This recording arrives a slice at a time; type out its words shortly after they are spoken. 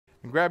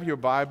grab your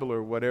Bible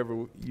or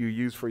whatever you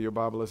use for your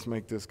Bible. Let's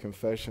make this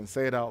confession.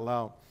 Say it out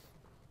loud.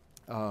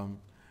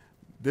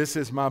 This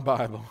is my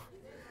Bible.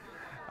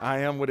 I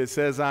am what it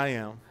says I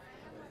am.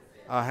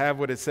 I have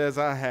what it says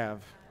I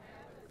have.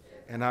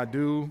 And I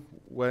do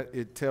what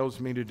it tells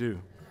me to do.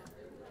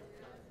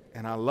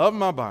 And I love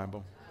my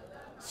Bible.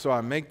 So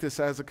I make this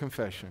as a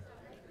confession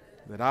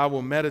that I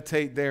will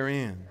meditate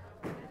therein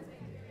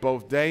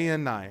both day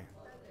and night,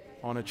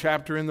 on a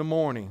chapter in the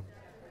morning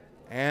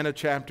and a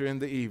chapter in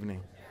the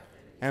evening.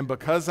 And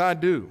because I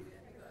do,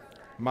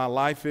 my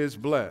life is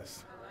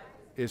blessed.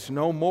 It's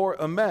no more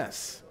a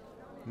mess.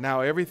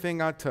 Now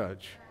everything I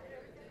touch,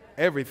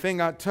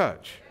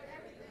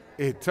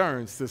 it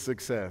turns to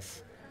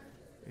success.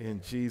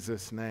 In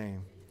Jesus'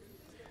 name.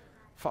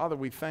 Father,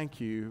 we thank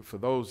you for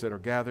those that are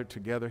gathered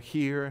together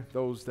here,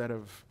 those that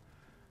have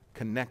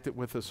connected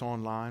with us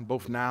online,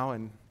 both now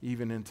and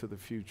even into the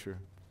future.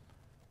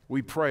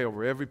 We pray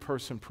over every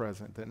person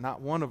present that not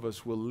one of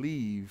us will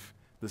leave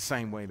the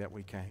same way that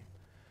we came.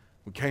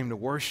 We came to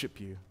worship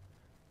you,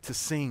 to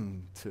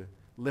sing, to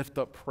lift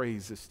up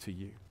praises to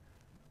you,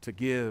 to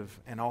give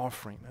an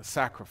offering, a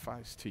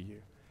sacrifice to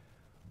you.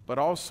 But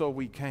also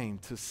we came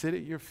to sit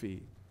at your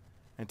feet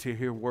and to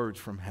hear words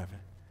from heaven.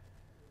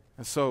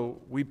 And so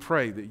we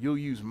pray that you'll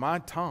use my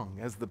tongue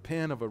as the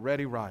pen of a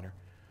ready writer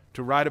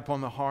to write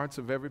upon the hearts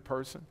of every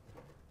person,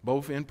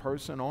 both in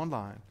person and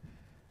online,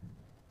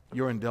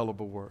 your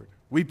indelible word.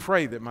 We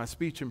pray that my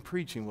speech and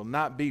preaching will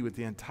not be with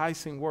the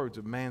enticing words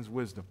of man's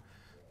wisdom,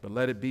 but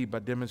let it be by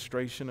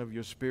demonstration of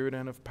your spirit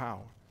and of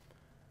power,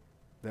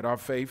 that our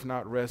faith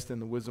not rest in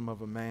the wisdom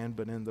of a man,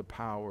 but in the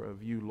power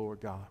of you,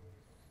 Lord God.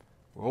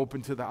 We're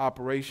open to the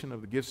operation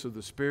of the gifts of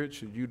the Spirit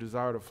should you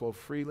desire to flow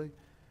freely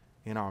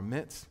in our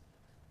midst.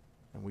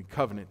 And we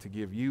covenant to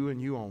give you and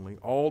you only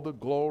all the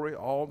glory,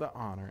 all the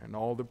honor, and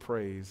all the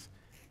praise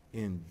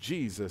in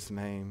Jesus'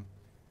 name.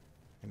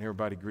 And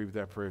everybody agree with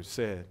that prayer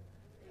said.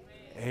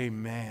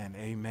 Amen.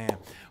 Amen.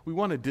 We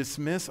want to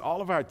dismiss all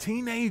of our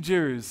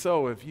teenagers.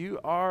 So if you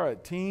are a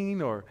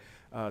teen or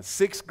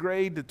 6th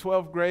grade to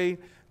 12th grade,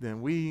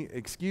 then we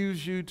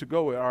excuse you to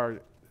go with our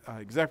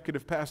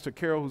executive pastor,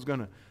 Carol, who's going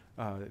to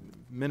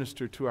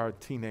minister to our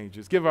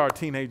teenagers. Give our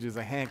teenagers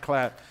a hand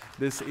clap.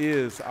 This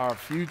is our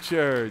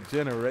future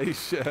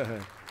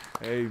generation.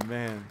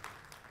 Amen.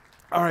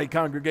 All right,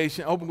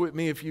 congregation, open with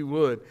me if you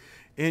would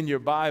in your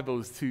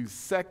Bibles to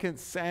 2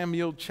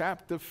 Samuel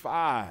chapter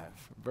 5,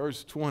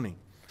 verse 20.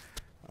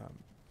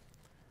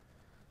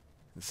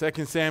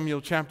 2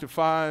 Samuel chapter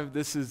 5,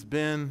 this has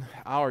been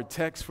our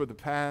text for the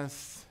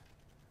past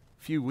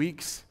few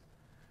weeks.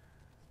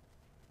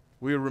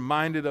 We are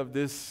reminded of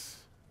this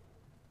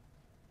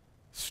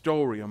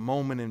story, a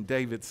moment in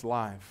David's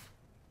life.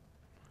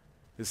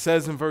 It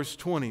says in verse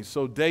 20,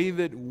 so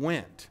David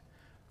went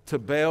to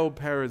Baal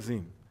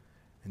Perazim,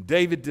 and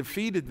David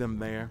defeated them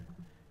there.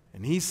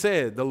 And he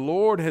said, the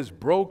Lord has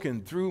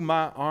broken through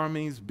my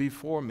armies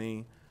before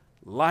me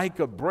like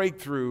a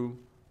breakthrough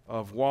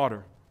of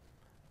water.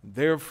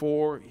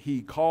 Therefore,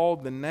 he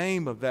called the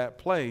name of that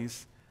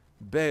place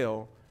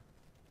Baal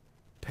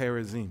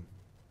Perazim.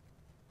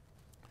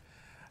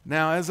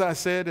 Now, as I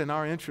said in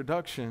our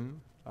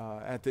introduction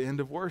at the end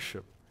of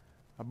worship,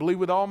 I believe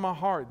with all my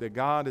heart that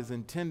God is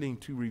intending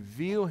to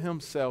reveal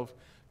himself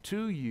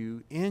to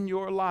you in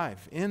your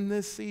life in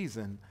this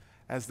season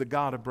as the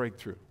God of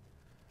breakthrough.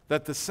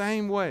 That the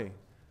same way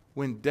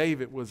when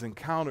David was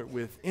encountered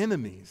with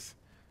enemies,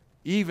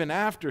 even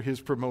after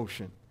his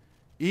promotion,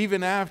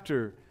 even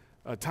after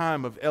a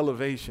time of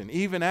elevation,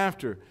 even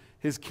after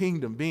his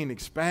kingdom being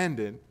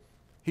expanded,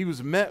 he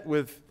was met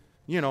with,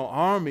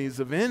 armies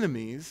of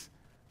enemies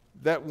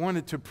that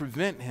wanted to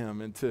prevent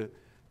him and to,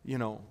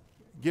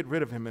 get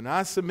rid of him. And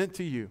I submit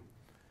to you,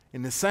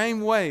 in the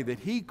same way that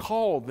he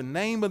called the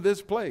name of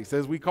this place,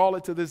 as we call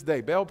it to this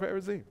day, Baal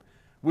Perazim,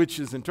 which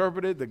is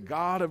interpreted the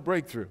God of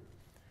breakthrough.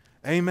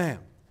 Amen.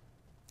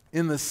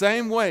 In the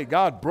same way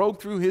God broke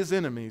through his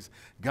enemies,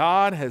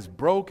 God has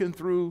broken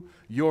through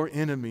your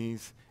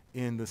enemies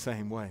in the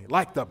same way,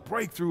 like the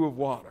breakthrough of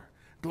water.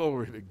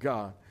 Glory to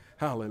God.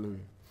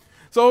 Hallelujah.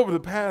 So over the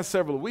past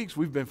several weeks,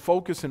 we've been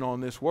focusing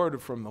on this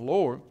word from the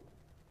Lord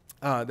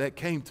that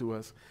came to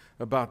us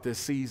about this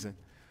season.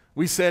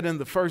 We said in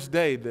the first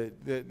day that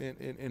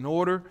in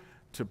order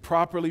to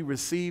properly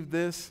receive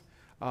this,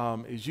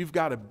 is you've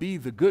got to be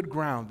the good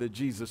ground that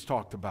Jesus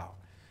talked about.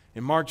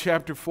 In Mark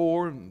chapter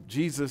 4,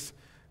 Jesus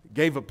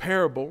gave a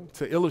parable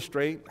to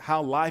illustrate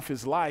how life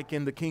is like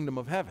in the kingdom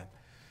of heaven.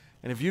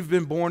 And if you've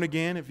been born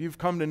again, if you've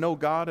come to know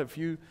God, if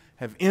you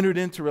have entered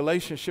into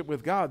relationship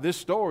with God, this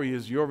story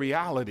is your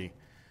reality.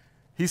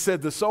 He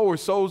said the sower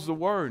sows the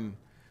word, and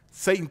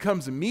Satan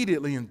comes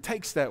immediately and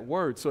takes that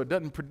word so it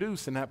doesn't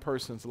produce in that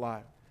person's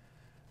life.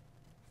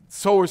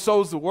 Sower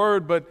sows the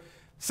word, but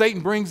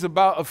Satan brings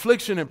about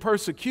affliction and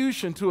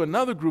persecution to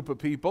another group of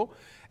people,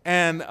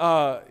 and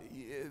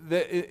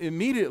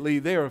immediately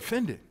they're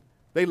offended.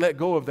 They let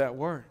go of that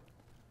word.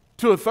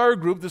 to a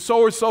third group. The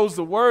sower sows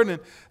the word, and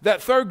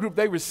that third group,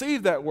 they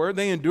receive that word.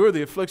 They endure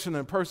the affliction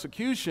and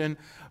persecution.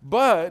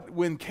 But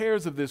when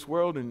cares of this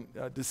world and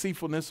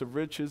deceitfulness of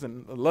riches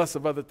and the lust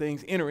of other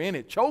things enter in,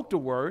 it choke the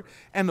word,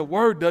 and the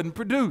word doesn't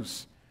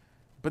produce.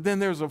 But then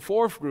there's a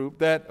fourth group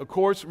that, of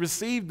course,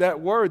 received that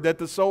word that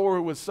the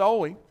sower was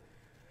sowing.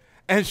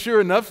 And sure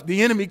enough,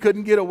 the enemy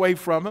couldn't get away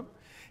from him.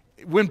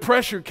 When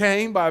pressure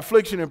came by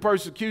affliction and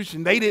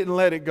persecution, they didn't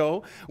let it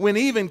go. When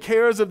even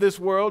cares of this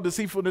world,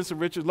 deceitfulness of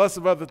riches, lust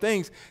of other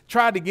things,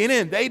 tried to get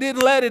in, they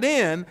didn't let it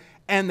in,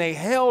 and they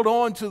held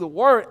on to the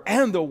word,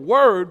 and the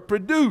word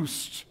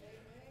produced.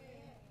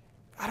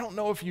 I don't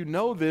know if you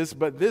know this,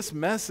 but this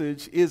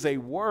message is a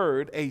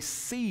word, a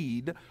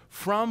seed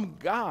from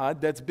God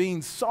that's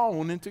being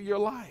sown into your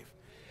life.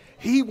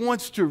 He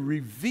wants to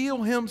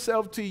reveal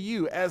himself to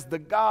you as the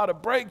God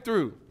of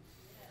breakthrough.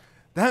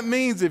 That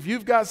means if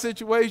you've got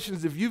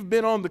situations, if you've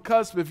been on the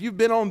cusp, if you've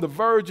been on the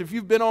verge, if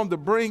you've been on the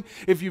brink,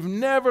 if you've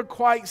never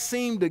quite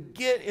seemed to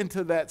get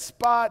into that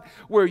spot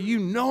where you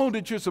know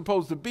that you're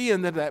supposed to be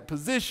into that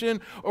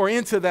position or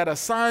into that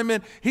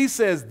assignment, he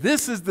says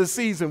this is the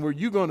season where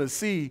you're going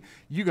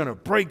to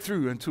break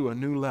through into a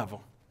new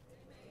level.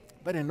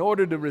 But in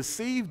order to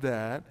receive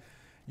that,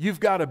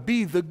 you've got to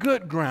be the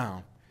good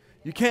ground.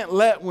 You can't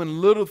let when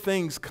little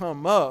things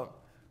come up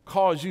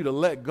cause you to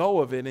let go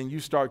of it and you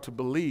start to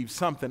believe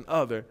something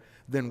other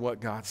than what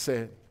God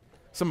said.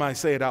 Somebody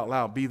say it out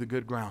loud, be the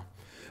good ground.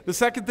 The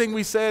second thing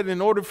we said,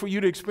 in order for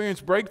you to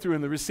experience breakthrough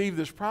and to receive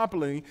this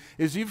properly,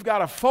 is you've got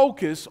to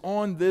focus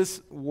on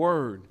this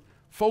word.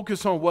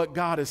 Focus on what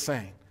God is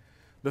saying.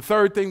 The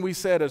third thing we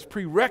said as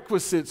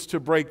prerequisites to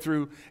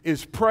breakthrough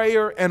is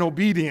prayer and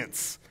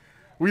obedience.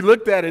 We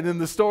looked at it in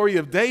the story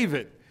of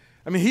David.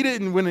 I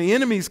mean, when the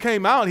enemies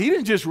came out, he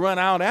didn't just run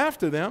out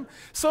after them.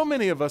 So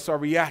many of us are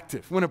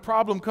reactive. When a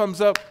problem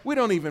comes up, we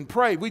don't even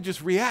pray. We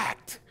just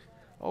react.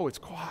 Oh, it's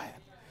quiet.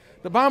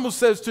 The Bible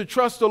says to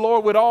trust the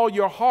Lord with all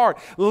your heart.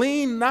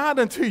 Lean not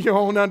unto your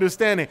own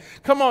understanding.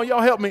 Come on,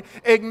 y'all help me.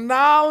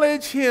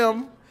 Acknowledge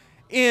him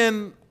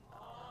in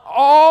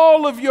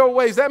all of your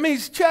ways. That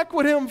means check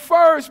with him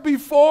first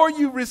before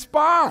you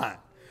respond.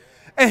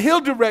 And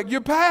he'll direct your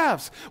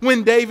paths.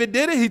 When David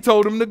did it, he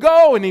told him to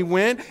go, and he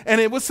went,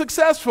 and it was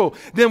successful.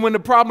 Then when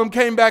the problem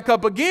came back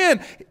up again,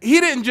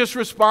 he didn't just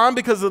respond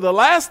because of the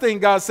last thing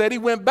God said. He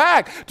went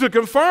back to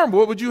confirm,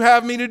 what would you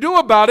have me to do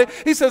about it?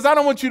 He says, I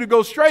don't want you to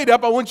go straight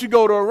up. I want you to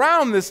go to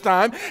around this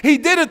time. He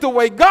did it the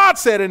way God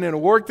said, and it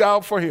worked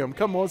out for him.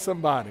 Come on,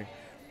 somebody.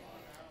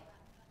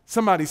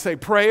 Somebody say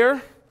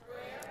prayer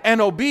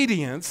and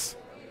obedience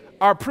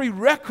are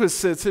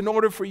prerequisites in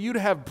order for you to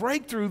have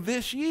breakthrough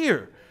this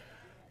year.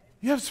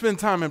 You have to spend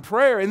time in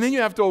prayer, and then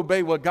you have to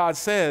obey what God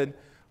said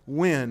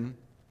when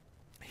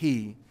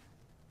he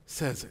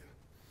says it.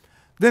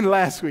 Then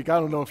last week, I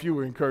don't know if you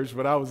were encouraged,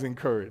 but I was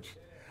encouraged.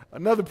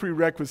 Another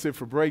prerequisite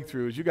for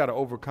breakthrough is you got to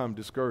overcome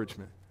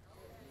discouragement.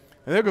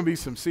 And there are going to be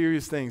some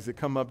serious things that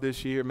come up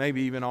this year,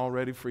 maybe even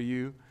already for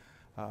you.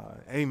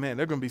 Amen.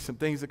 There are going to be some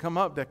things that come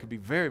up that could be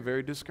very,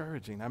 very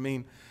discouraging. I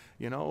mean,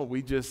 you know,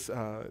 we just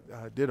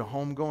did a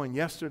homegoing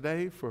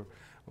yesterday for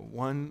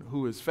one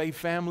who is faith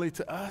family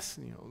to us,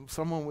 you know,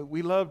 someone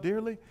we love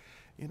dearly,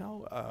 you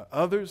know,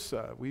 others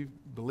we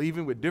believe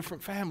in with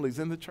different families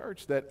in the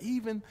church that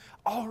even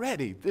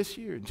already this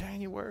year,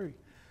 January,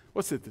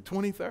 what's it, the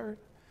 23rd?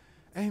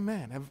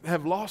 Amen.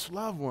 Have lost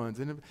loved ones.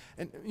 And,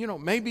 you know,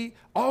 maybe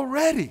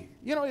already,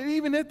 you know,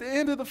 even at the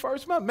end of the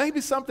first month,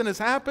 maybe something has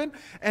happened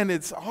and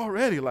it's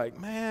already like,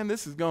 man,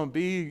 this is going to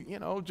be, you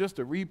know, just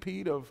a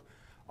repeat of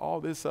all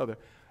this other.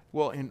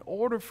 Well, in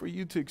order for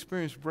you to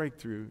experience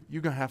breakthrough,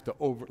 you're going to have to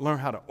learn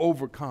how to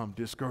overcome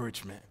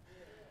discouragement.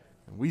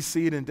 And we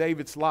see it in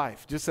David's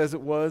life, just as it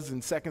was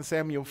in 2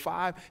 Samuel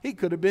 5. He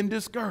could have been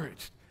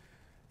discouraged.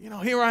 You know,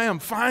 here I am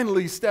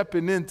finally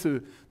stepping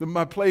into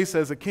my place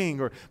as a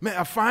king, or man,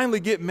 I finally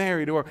get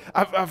married, or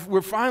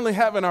we're finally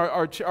having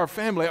our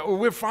family, or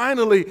we're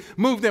finally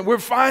moved in, we're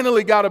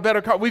finally got a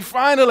better car,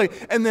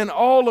 and then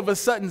all of a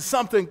sudden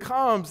something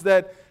comes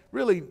that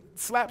really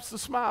slaps the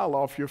smile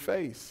off your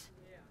face.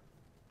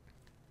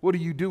 What do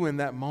you do in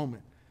that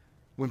moment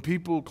when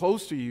people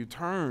close to you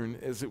turn,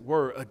 as it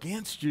were,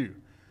 against you?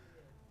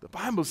 The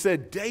Bible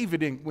said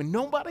David, when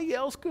nobody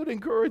else could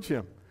encourage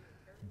him,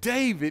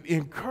 David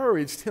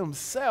encouraged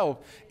himself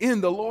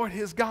in the Lord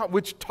his God,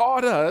 which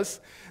taught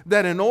us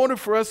that in order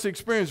for us to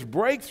experience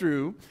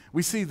breakthrough,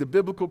 we see the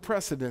biblical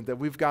precedent that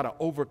we've got to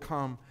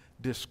overcome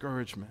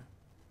discouragement.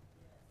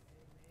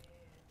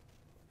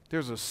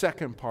 There's a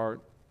second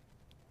part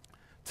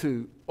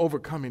to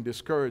overcoming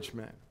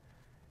discouragement.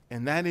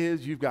 And that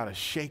is, you've got to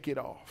shake it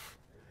off.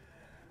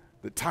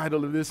 The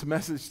title of this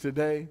message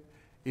today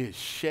is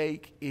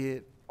Shake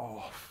It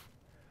Off.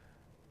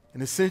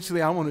 And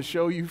essentially, I want to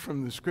show you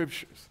from the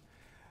scriptures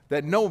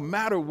that no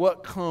matter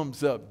what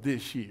comes up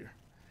this year,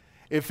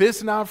 if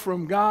it's not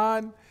from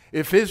God,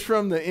 if it's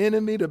from the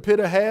enemy, the pit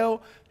of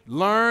hell,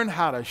 learn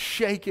how to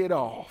shake it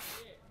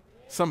off.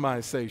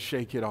 Somebody say,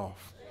 shake it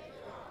off.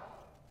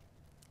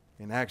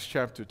 In Acts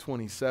chapter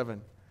 27,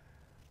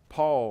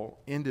 Paul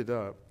ended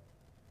up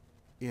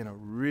in a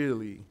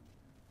really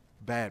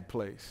bad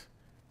place.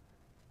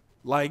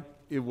 Like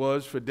it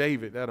was for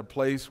David, at a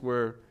place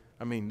where,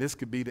 this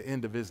could be the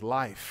end of his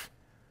life.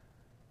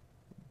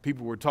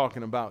 People were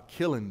talking about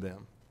killing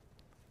them.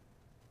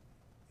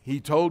 He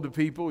told the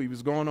people he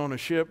was going on a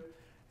ship,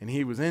 and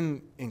he was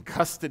in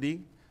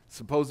custody,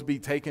 supposed to be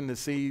taken to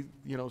see,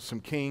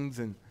 some kings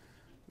and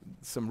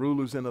some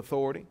rulers in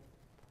authority.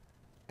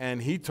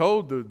 And he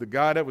told the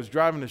guy that was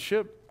driving the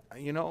ship,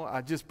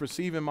 I just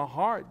perceive in my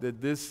heart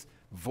that this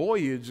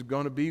voyage is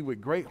going to be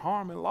with great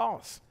harm and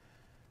loss.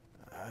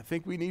 I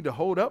think we need to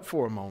hold up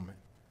for a moment.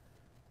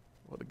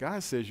 Well, the guy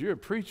says, you're a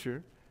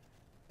preacher,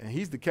 and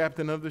he's the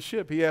captain of the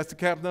ship. He asked the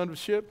captain of the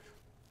ship,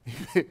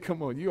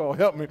 come on, you all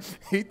help me.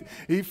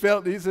 He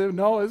said,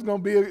 no, it's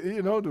going to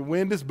be, the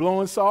wind is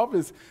blowing soft.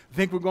 I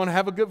think we're going to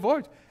have a good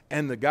voyage.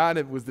 And the guy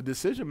that was the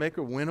decision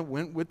maker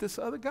went with this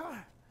other guy.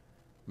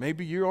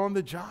 Maybe you're on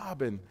the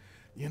job and,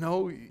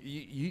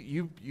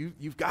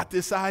 you've got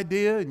this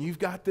idea and you've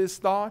got this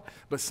thought,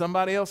 but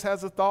somebody else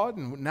has a thought,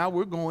 and now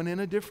we're going in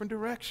a different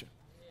direction.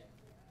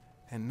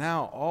 And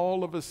now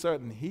all of a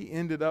sudden he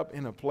ended up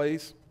in a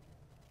place.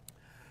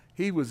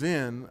 He was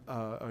in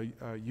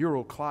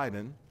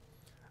Euroclydon,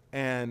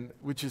 and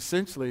which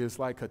essentially is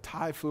like a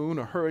typhoon,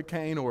 a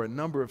hurricane, or a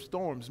number of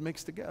storms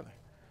mixed together.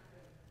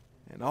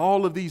 And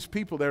all of these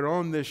people that are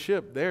on this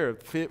ship, they're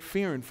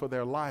fearing for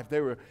their life.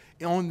 They were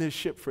on this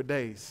ship for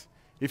days.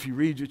 If you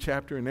read your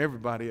chapter, and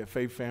everybody at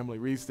Faith Family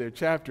reads their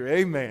chapter,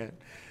 amen,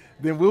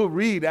 then we'll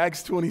read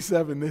Acts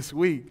 27 this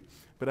week.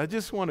 But I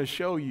just want to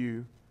show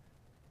you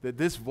that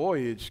this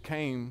voyage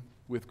came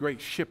with great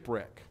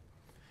shipwreck.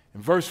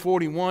 In verse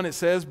 41 it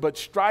says, but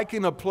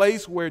striking a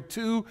place where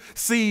two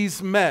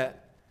seas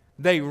met,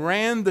 they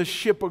ran the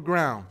ship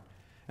aground,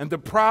 and the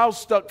prow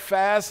stuck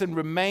fast and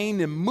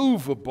remained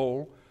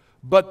immovable,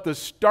 but the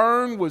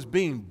stern was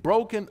being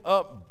broken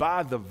up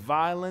by the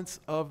violence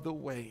of the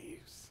waves.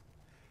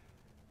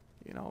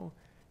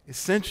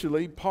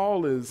 Essentially,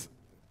 Paul is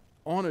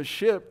on a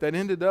ship that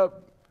ended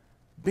up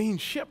being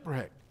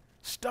shipwrecked,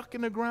 stuck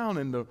in the ground,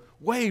 and the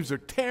waves are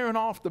tearing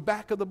off the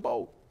back of the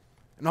boat.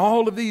 And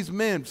all of these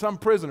men, some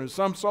prisoners,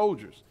 some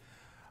soldiers,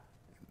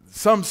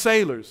 some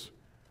sailors,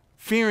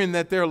 fearing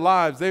that their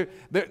lives,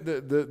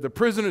 the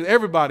prisoners,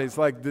 everybody's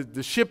like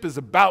the ship is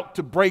about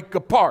to break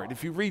apart.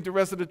 If you read the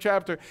rest of the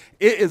chapter,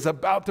 it is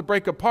about to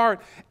break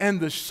apart. And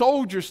the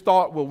soldiers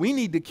thought, well, we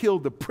need to kill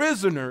the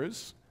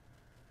prisoners,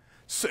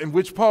 in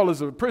which Paul is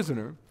a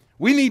prisoner.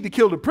 We need to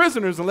kill the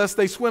prisoners unless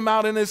they swim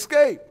out and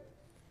escape.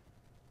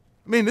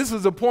 This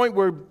is a point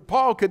where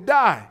Paul could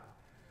die.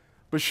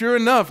 But sure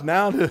enough,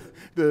 now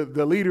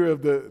the leader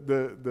of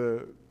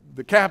the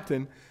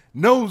captain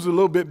knows a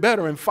little bit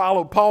better and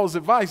followed Paul's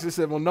advice. He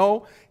said, well,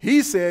 no,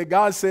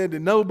 God said that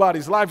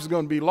nobody's life is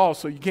going to be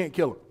lost, so you can't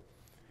kill him.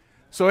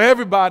 So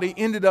everybody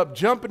ended up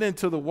jumping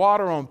into the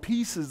water on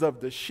pieces of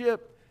the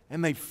ship,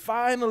 and they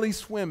finally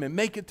swim and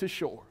make it to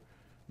shore.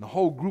 And the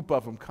whole group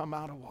of them come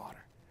out of water.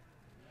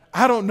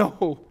 I don't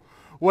know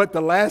what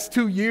the last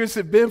 2 years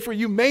have been for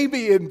you.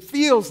 Maybe it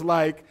feels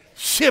like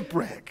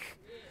shipwreck.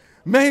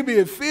 Maybe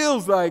it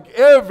feels like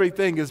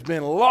everything has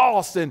been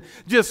lost and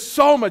just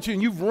so much,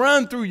 and you've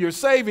run through your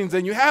savings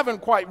and you haven't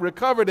quite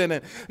recovered in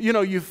it.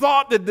 You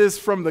thought that this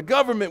from the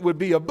government would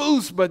be a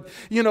boost, but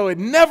it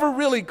never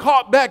really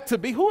caught back to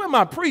be. Who am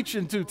I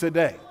preaching to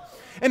today?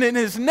 And it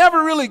has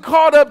never really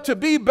caught up to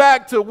be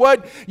back to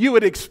what you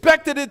had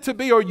expected it to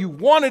be or you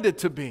wanted it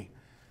to be.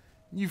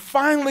 You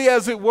finally,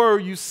 as it were,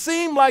 you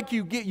seem like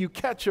you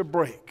catch a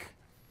break.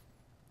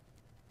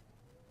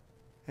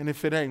 And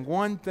if it ain't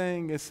one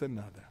thing, it's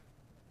another.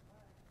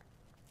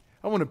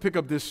 I want to pick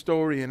up this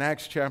story in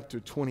Acts chapter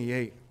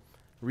 28,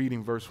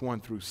 reading verse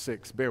 1 through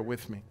 6. Bear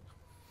with me.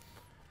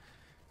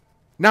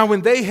 Now,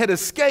 when they had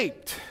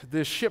escaped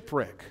this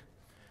shipwreck,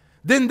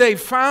 then they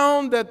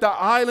found that the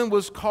island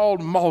was called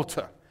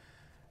Malta,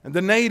 and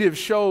the natives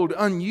showed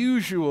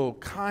unusual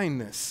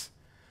kindness,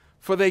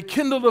 for they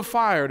kindled a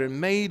fire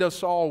and made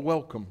us all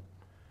welcome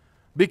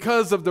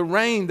because of the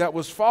rain that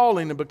was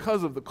falling and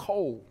because of the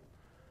cold.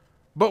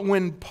 But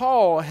when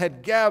Paul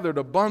had gathered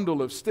a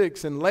bundle of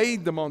sticks and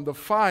laid them on the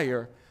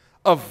fire,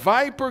 a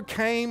viper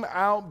came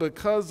out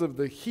because of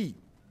the heat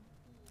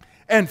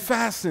and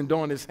fastened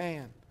on his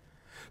hand.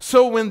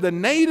 So when the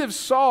natives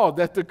saw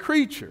the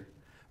creature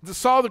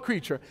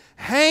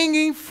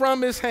hanging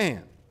from his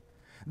hand,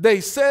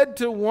 they said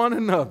to one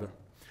another,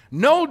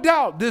 no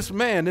doubt this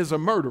man is a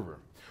murderer,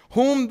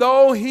 whom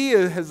though he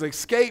has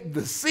escaped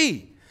the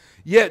sea,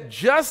 yet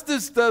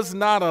justice does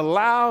not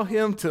allow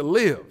him to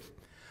live.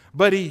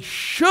 But he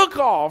shook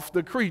off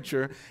the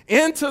creature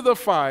into the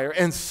fire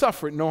and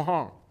suffered no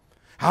harm.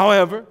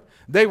 However,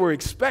 they were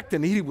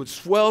expecting he would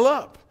swell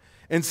up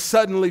and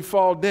suddenly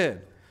fall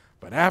dead.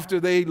 But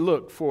after they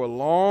looked for a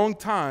long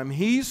time,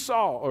 he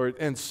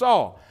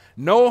saw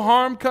no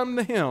harm come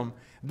to him.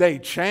 They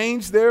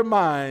changed their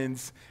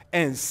minds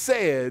and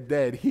said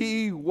that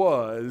he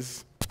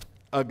was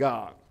a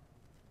god.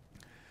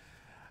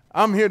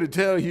 I'm here to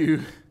tell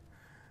you,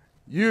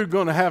 you're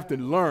going to have to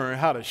learn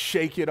how to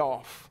shake it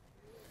off.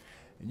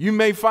 You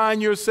may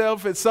find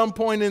yourself at some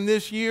point in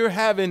this year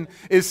having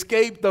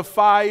escaped the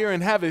fire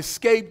and have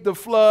escaped the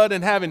flood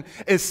and having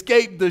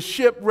escaped the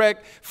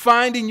shipwreck,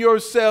 finding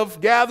yourself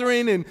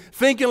gathering and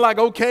thinking like,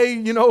 okay,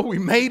 we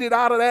made it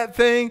out of that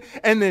thing.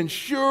 And then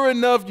sure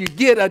enough, you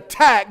get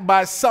attacked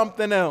by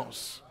something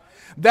else.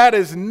 That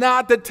is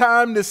not the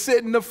time to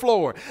sit in the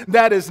floor.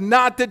 That is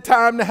not the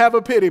time to have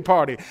a pity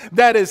party.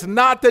 That is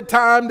not the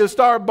time to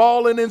start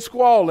bawling and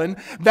squalling.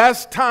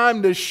 That's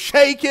time to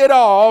shake it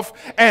off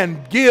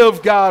and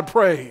give God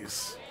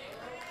praise.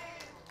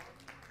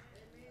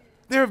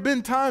 There have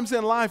been times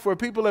in life where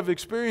people have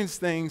experienced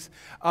things.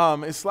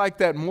 It's like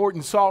that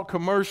Morton Salt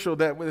commercial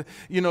that,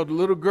 the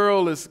little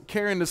girl is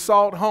carrying the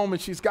salt home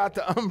and she's got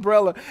the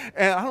umbrella.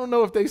 And I don't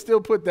know if they still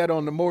put that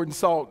on the Morton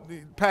Salt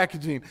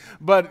packaging.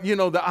 But,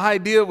 the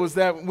idea was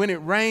that when it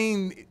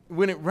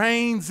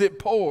rains, it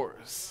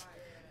pours.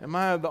 Am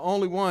I the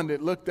only one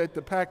that looked at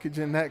the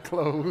packaging that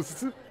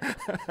close?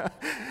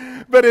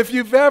 But if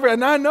you've ever,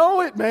 and I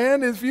know it,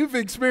 man, if you've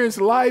experienced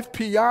life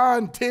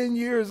beyond 10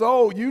 years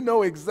old, you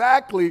know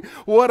exactly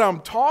what I'm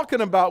talking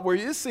about, where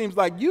it seems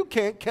like you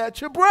can't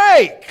catch a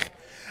break.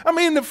 I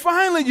mean,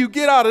 finally you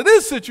get out of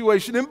this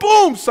situation and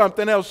boom,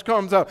 something else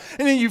comes up.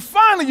 And then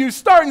you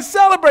start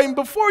celebrating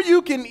before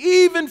you can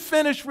even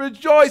finish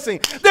rejoicing.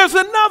 There's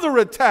another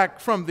attack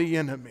from the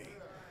enemy.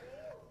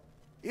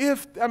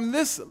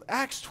 This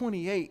Acts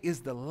 28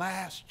 is the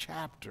last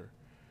chapter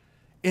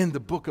in the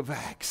book of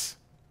Acts.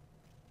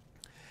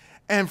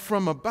 And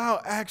from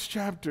about Acts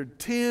chapter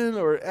 10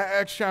 or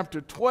Acts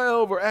chapter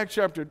 12 or Acts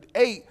chapter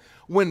 8,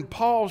 when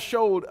Paul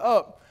showed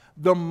up,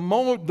 the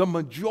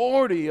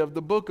majority of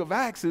the book of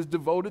Acts is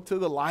devoted to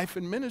the life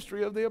and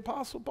ministry of the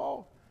Apostle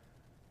Paul.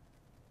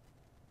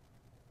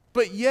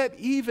 But yet,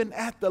 even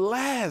at the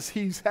last,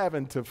 he's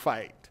having to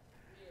fight.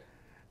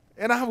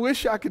 And I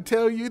wish I could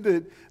tell you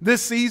that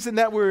this season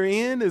that we're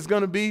in is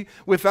going to be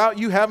without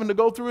you having to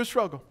go through a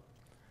struggle,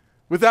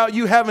 without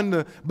you having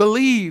to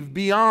believe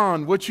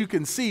beyond what you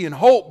can see and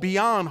hope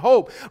beyond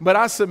hope. But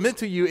I submit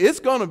to you, it's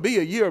going to be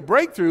a year of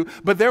breakthrough,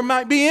 but there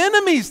might be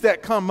enemies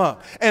that come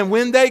up. And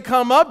when they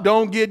come up,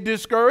 don't get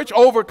discouraged,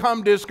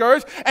 overcome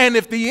discouraged. And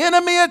if the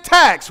enemy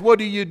attacks, what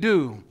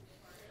do?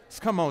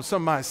 Come on,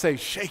 somebody say,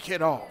 shake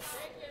it off.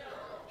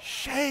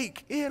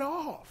 Shake it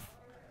off.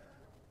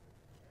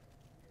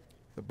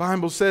 The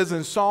Bible says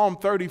in Psalm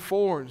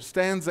 34,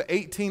 stanza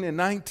 18 and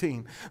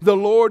 19, the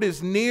Lord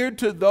is near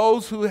to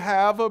those who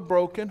have a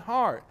broken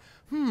heart.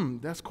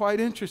 That's quite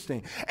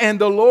interesting. And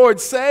the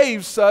Lord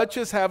saves such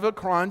as have a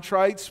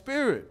contrite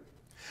spirit.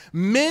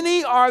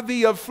 Many are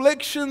the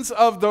afflictions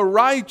of the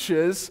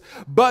righteous,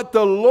 but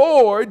the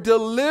Lord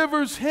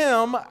delivers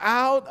him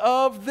out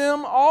of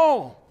them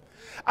all.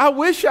 I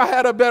wish I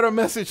had a better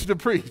message to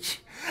preach.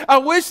 I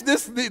wish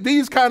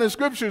these kind of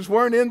scriptures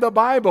weren't in the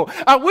Bible.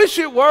 I wish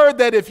it were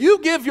that if you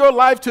give your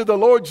life to the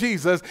Lord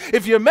Jesus,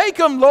 if you make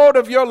him Lord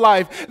of your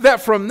life,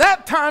 that from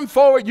that time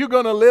forward, you're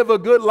going to live a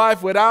good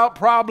life without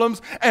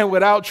problems and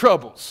without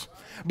troubles.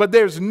 But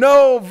there's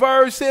no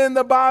verse in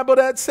the Bible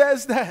that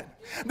says that.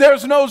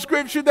 There's no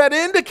scripture that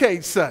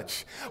indicates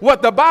such.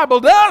 What the Bible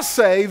does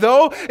say,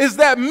 though, is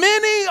that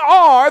many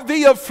are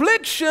the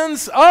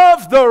afflictions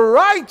of the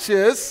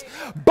righteous,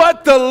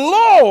 but the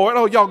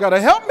Lord, y'all got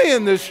to help me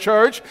in this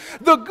church.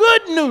 The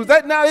good news,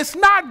 now it's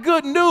not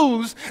good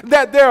news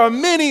that there are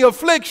many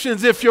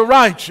afflictions if you're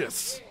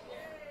righteous.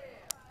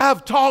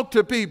 I've talked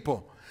to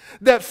people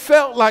that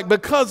felt like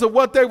because of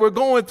what they were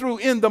going through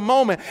in the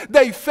moment,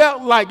 they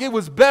felt like it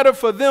was better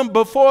for them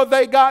before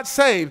they got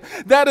saved.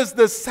 That is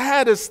the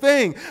saddest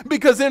thing,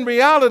 because in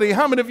reality,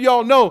 how many of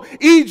y'all know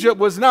Egypt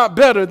was not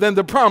better than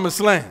the promised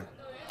land?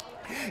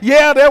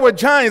 Yeah, there were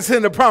giants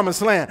in the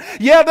promised land.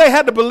 Yeah, they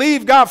had to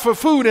believe God for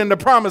food in the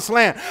promised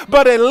land.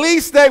 But at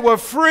least they were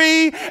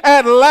free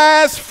at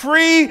last,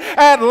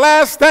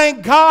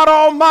 thank God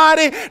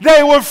Almighty,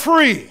 they were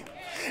free.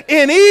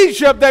 In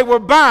Egypt, they were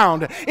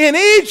bound. In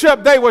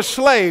Egypt, they were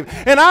slaves.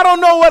 And I don't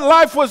know what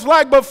life was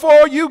like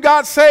before you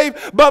got saved,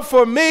 but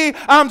for me,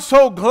 I'm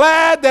so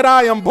glad that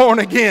I am born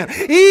again,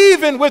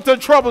 even with the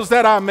troubles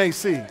that I may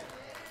see.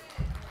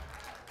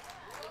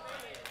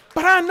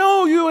 But I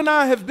know you and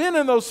I have been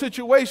in those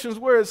situations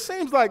where it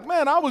seems like,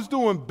 man, I was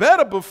doing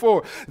better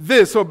before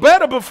this or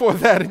better before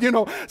that.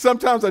 And,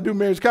 sometimes I do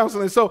marriage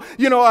counseling. So,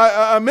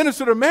 I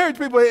minister to married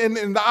people, and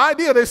the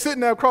idea they're sitting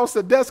there across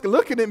the desk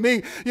looking at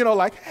me,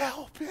 like,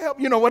 help,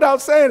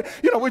 without saying,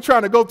 we're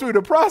trying to go through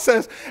the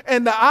process.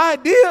 And the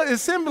idea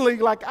is simply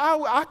like,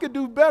 I could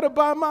do better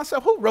by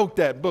myself. Who wrote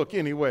that book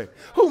anyway?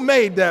 Who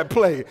made that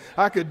play?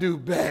 I could do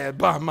bad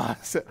by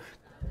myself.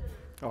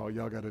 Oh,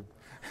 y'all got to.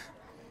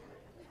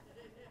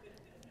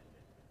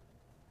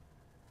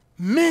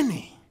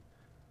 Many.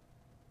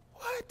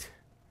 What?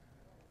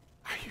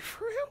 Are you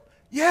for real?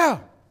 Yeah.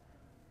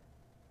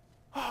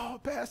 Oh,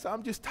 Pastor,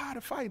 I'm just tired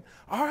of fighting.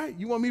 All right,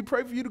 you want me to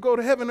pray for you to go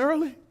to heaven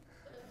early?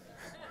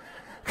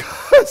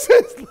 Because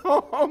as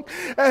long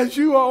as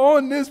you are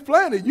on this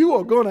planet, you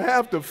are going to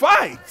have to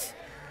fight.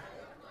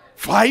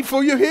 Fight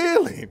for your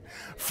healing.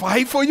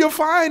 Fight for your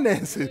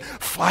finances.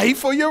 Fight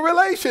for your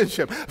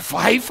relationship.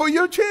 Fight for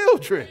your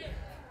children.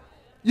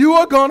 You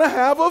are going to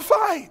have a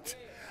fight.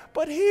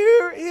 But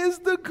here is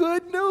the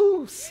good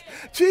news.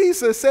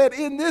 Jesus said,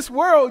 in this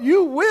world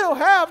you will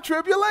have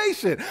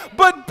tribulation,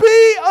 but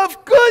be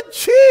of good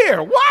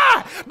cheer.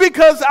 Why?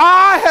 Because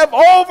I have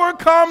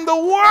overcome the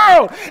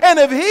world. And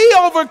if he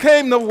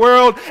overcame the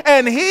world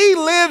and he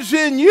lives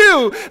in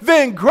you,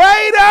 then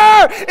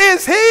greater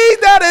is he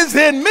that is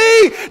in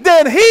me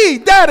than he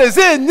that is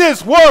in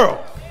this world.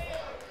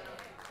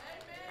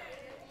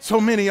 So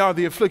many are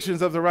the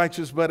afflictions of the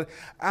righteous, but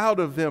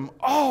out of them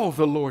all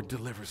the Lord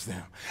delivers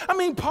them. I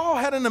mean, Paul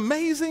had an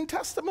amazing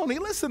testimony.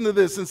 Listen to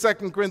this in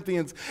 2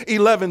 Corinthians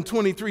 11,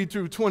 23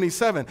 through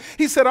 27.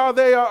 He said,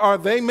 are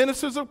they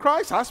ministers of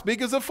Christ? I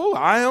speak as a fool.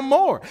 I am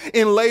more.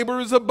 In labor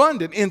is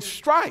abundant. In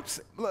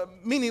stripes,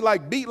 meaning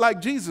like beat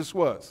like Jesus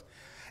was.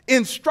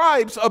 In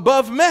stripes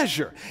above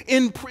measure.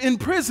 In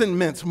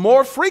imprisonments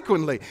more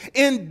frequently.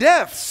 In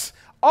deaths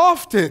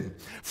often.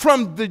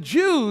 From the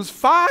Jews,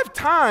 5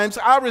 times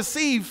I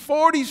received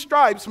 40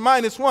 stripes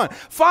minus 1.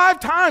 5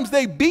 times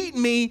they beat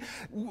me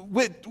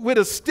with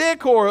a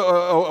stick or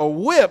a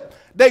whip.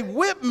 They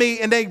whip me,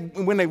 and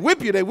when they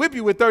whip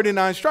you with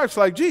 39 stripes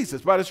like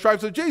Jesus. By the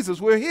stripes of Jesus,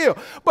 we're healed.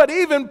 But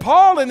even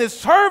Paul in his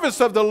service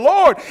of the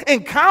Lord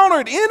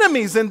encountered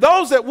enemies and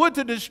those that would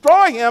to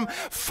destroy him.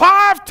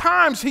 5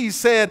 times, he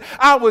said,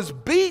 I was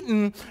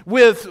beaten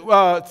with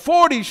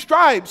 40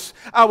 stripes.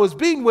 I was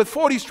beaten with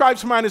 40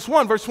 stripes minus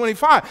 1, verse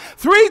 25.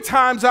 3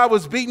 times I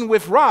was beaten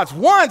with rods.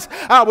 Once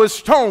I was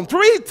stoned.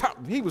 3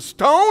 times he was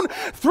stoned.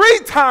 3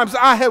 times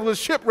I was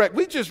shipwrecked.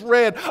 We just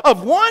read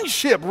of one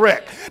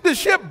shipwreck. The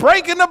ship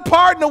breaking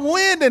apart in the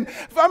wind, and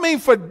I mean,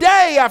 for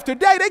day after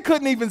day, they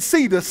couldn't even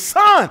see the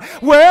sun.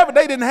 Wherever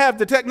they didn't have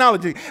the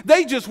technology,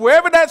 they just,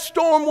 wherever that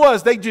storm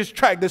was, they just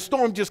tracked. The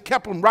storm just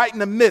kept them right in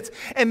the midst,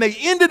 and they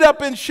ended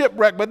up in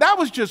shipwreck. But that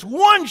was just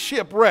one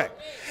shipwreck.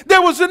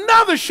 There was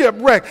another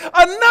shipwreck.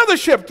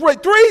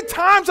 3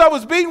 times I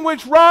was beaten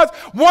with rods.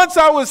 Once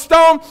I was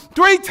stoned.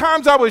 3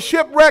 times I was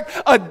shipwrecked.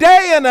 A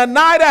day and a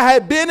night I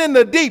had been in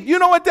the deep. You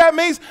know what that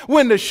means?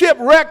 When the ship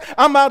wrecked,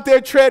 I'm out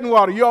there treading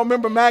water. Y'all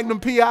remember Magnum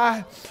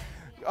P.I.?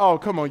 Oh,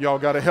 come on, y'all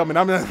got to help me.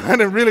 I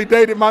didn't really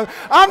dated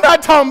I'm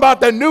not talking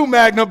about the new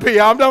Magnum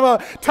P.I. I'm talking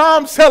about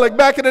Tom Selleck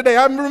back in the day.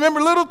 I remember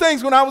little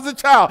things when I was a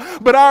child,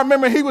 but I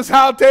remember he was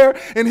out there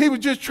and he was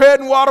just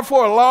treading water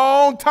for a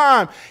long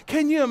time.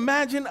 Can you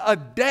imagine a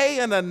day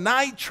and a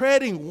night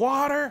treading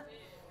water?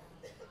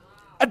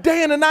 A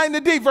day and a night in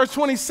the deep, verse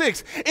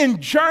 26,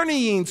 in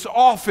journeyings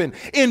often,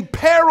 in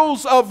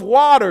perils of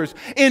waters,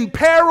 in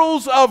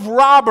perils of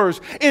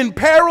robbers, in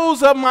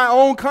perils of my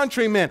own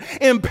countrymen,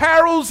 in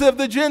perils of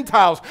the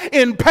Gentiles,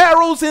 in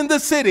perils in the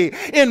city,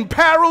 in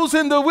perils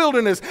in the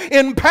wilderness,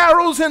 in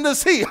perils in the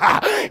sea,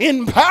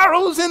 in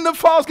perils in the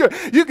false god.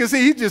 You can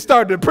see he just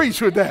started to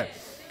preach with that.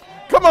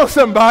 Come on,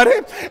 somebody.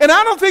 And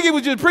I don't think he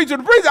was just preaching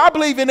to preach. I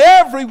believe in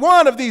every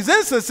one of these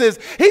instances,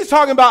 he's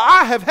talking about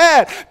I have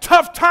had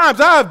tough times.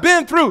 I have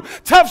been through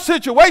tough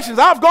situations.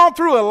 I've gone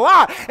through a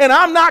lot, and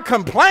I'm not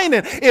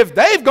complaining. If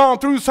they've gone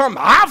through something,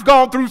 I've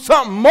gone through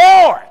something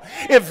more.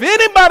 If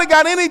anybody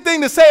got anything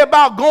to say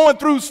about going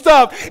through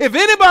stuff, if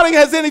anybody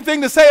has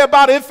anything to say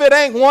about if it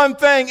ain't one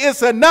thing,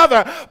 it's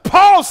another,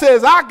 Paul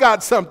says, I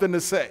got something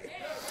to say.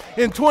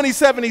 In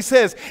 27, he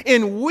says,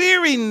 in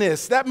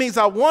weariness, that means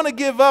I want to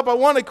give up, I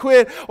want to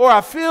quit, or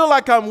I feel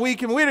like I'm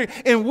weak and weary.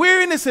 In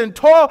weariness and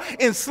toil,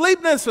 in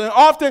sleepiness and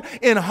often,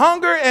 in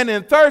hunger and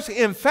in thirst,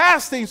 in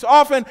fastings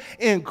often,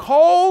 in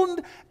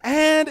cold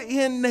and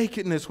in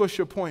nakedness. What's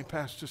your point,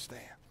 Pastor Stan?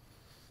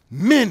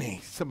 Many,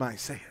 somebody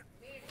say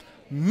it.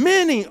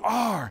 Many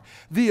are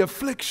the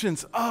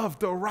afflictions of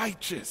the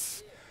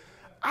righteous.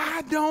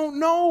 I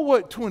don't know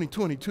what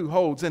 2022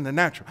 holds in the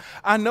natural.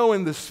 I know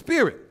in the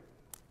spirit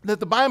that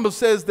the Bible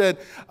says that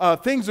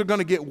things are going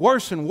to get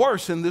worse and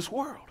worse in this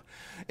world.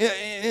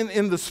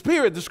 In the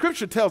spirit, the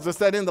scripture tells us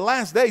that in the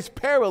last days,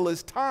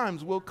 perilous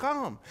times will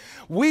come.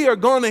 We are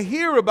going to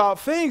hear about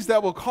things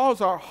that will cause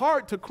our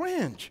heart to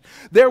cringe.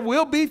 There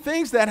will be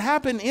things that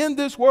happen in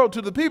this world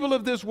to the people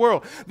of this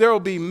world. There will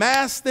be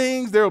mass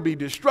things. There will be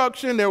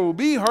destruction. There will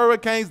be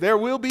hurricanes. There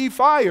will be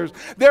fires.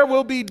 There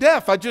will be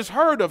death. I just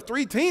heard of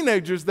 3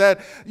 teenagers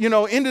that,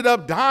 ended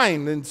up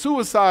dying in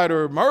suicide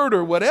or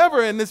murder,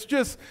 whatever. And it's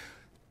just,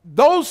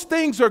 those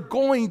things are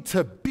going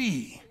to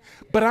be,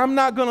 but I'm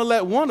not going to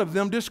let one of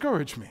them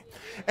discourage me.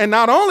 And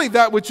not only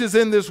that which is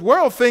in this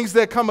world, things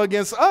that come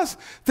against us,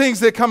 things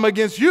that come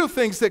against you,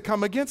 things that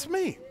come against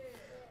me.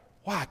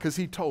 Why? Because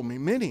he told me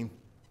many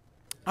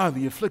are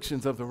the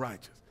afflictions of the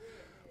righteous,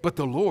 but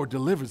the Lord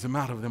delivers them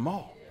out of them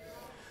all.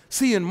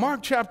 See, in Mark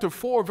chapter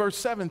 4, verse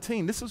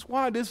 17, this is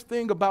why this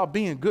thing about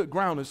being good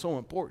ground is so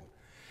important.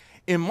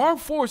 In Mark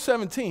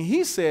 4:17,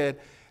 he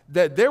said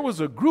that there was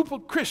a group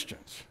of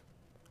Christians.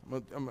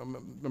 I'm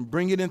going to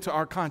bring it into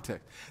our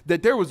context.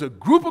 That there was a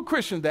group of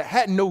Christians that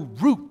had no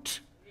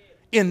root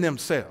in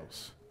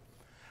themselves.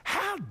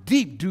 How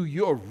deep do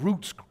your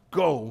roots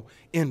go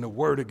in the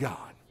Word of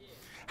God?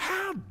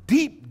 How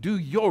deep do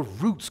your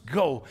roots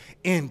go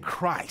in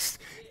Christ,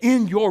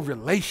 in your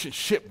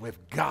relationship with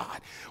God?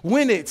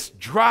 When it's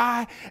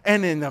dry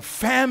and in a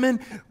famine,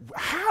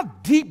 how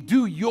deep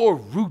do your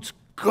roots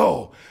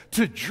go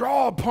to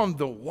draw upon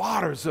the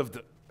waters of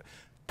the,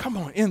 come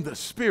on, in the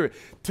Spirit,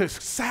 to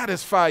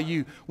satisfy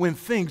you when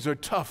things are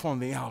tough on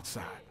the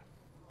outside?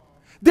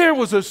 There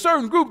was a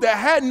certain group that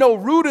had no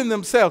root in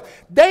themselves.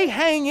 They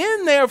hang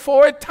in there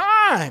for a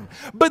time.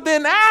 But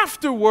then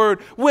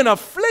afterward, when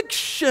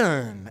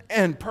affliction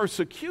and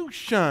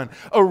persecution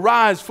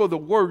arise for the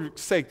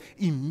word's sake,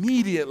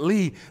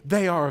 immediately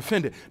they are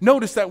offended.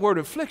 Notice that word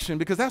affliction,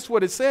 because that's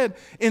what it said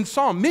in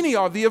Psalm. Many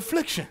are the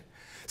affliction.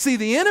 See,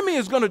 the enemy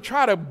is going to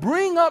try to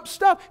bring up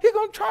stuff. He's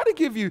going to try to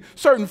give you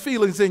certain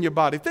feelings in your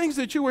body, things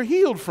that you were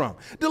healed from,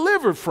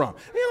 delivered from.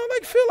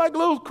 They feel like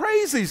little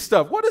crazy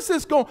stuff. What is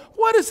this going?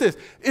 What is this?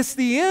 It's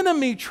the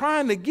enemy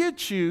trying to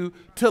get you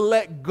to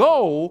let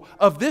go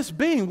of this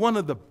being one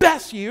of the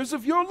best years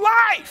of your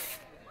life.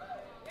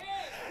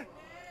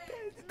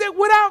 That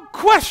without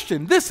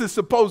question, this is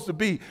supposed to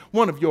be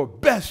one of your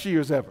best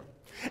years ever.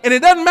 And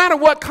it doesn't matter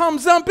what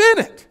comes up in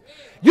it.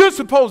 You're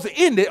supposed to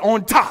end it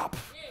on top.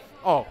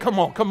 Oh, come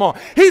on, come on.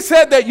 He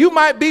said that you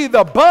might be the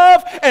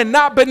above and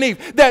not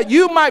beneath, that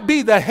you might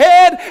be the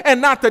head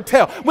and not the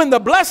tail. When the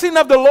blessing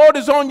of the Lord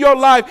is on your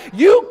life,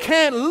 you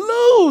can't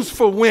lose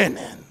for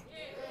winning.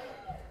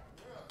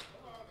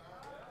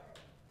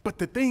 But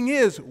the thing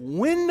is,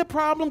 when the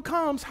problem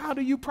comes, how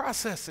do you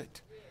process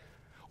it?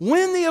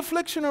 When the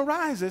affliction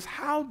arises,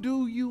 how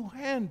do you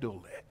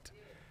handle it?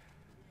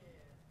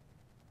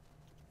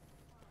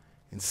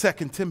 In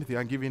 2 Timothy,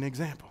 I'll give you an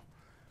example.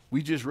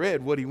 We just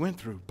read what he went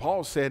through.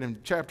 Paul said in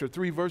chapter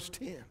 3, verse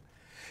 10,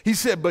 he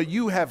said, but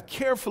you have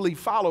carefully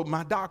followed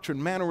my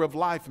doctrine, manner of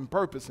life and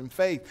purpose and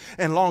faith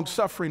and long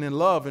suffering and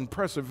love and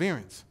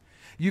perseverance.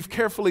 You've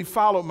carefully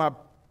followed my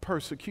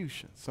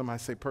persecution. Somebody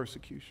say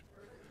persecution.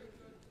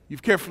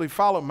 You've carefully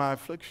followed my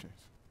afflictions.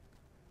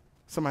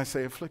 Somebody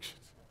say afflictions.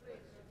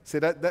 See,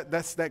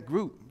 that's that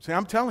group. See,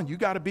 I'm telling you, you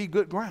got to be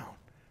good ground.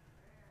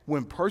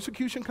 When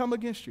persecution come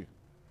against you,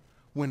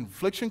 when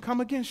affliction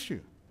come against you,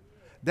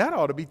 that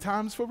ought to be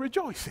times for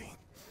rejoicing.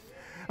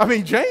 I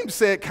mean, James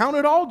said, count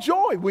it all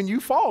joy when you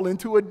fall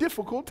into a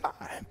difficult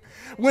time.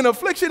 When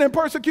affliction and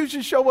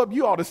persecution show up,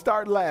 you ought to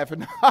start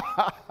laughing.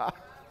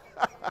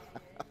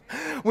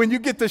 When you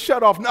get the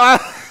shut off,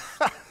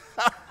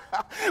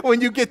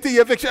 when you get the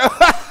eviction,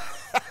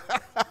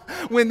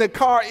 when the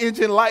car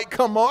engine light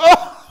come on,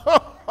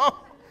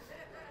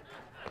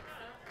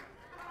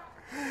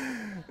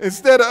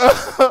 instead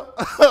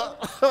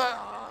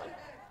of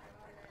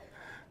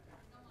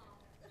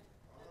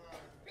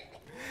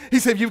he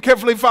said, you've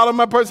carefully followed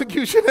my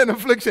persecution and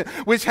affliction,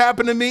 which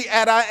happened to me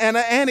at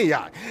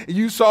Antioch.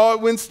 You saw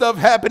it when stuff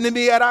happened to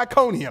me at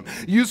Iconium.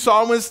 You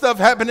saw when stuff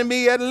happened to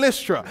me at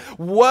Lystra.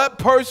 What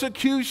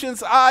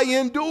persecutions I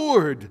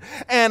endured.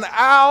 And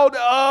out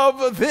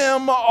of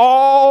them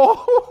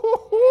all,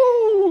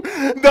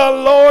 the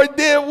Lord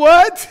did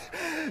what?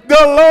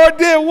 The Lord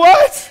did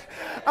what?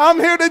 I'm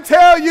here to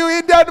tell you,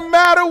 it doesn't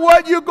matter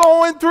what you're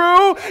going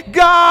through.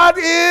 God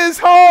is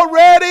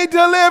already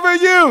delivering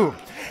you.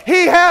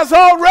 He has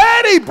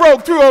already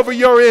broke through over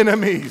your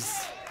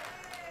enemies.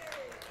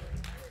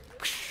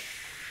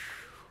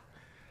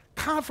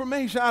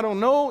 Confirmation, I don't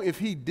know if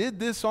he did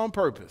this on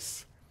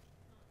purpose.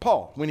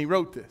 Paul, when he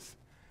wrote this.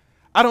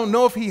 I don't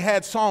know if he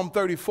had Psalm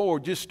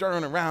 34 just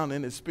stirring around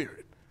in his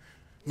spirit.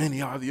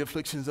 Many are the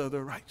afflictions of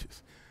the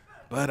righteous,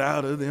 but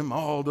out of them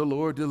all the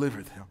Lord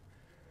delivered them.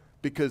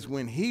 Because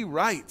when he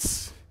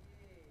writes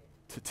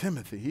to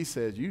Timothy, he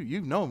says,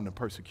 you've known the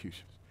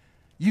persecutions.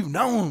 You've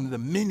known the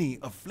many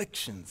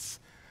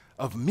afflictions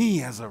of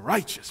me as a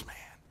righteous man.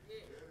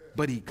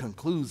 But he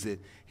concludes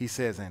it. He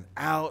says, and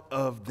out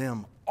of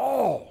them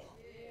all,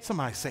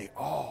 somebody say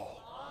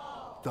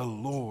all, the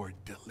Lord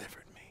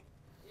delivered me.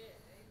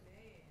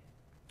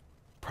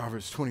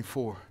 Proverbs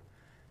 24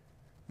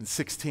 and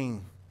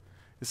 16.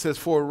 It says,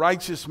 for a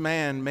righteous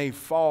man may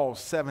fall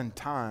 7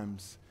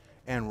 times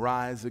and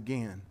rise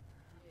again,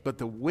 but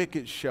the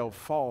wicked shall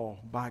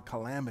fall by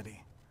calamity.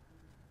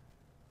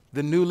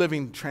 The New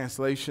Living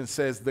Translation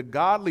says, the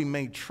godly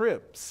may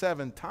trip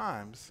 7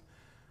 times,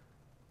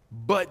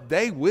 but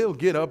they will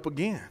get up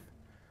again.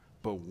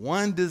 But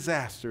one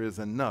disaster is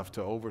enough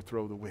to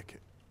overthrow the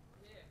wicked.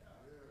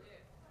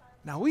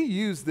 Now, we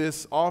use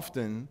this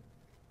often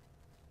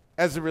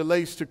as it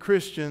relates to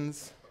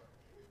Christians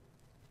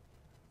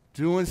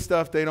doing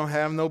stuff they don't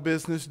have no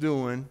business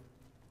doing,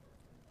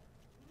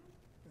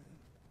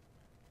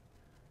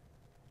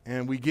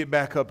 and we get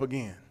back up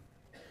again.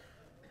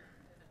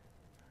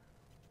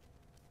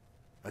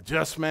 A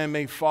just man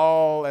may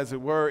fall, as it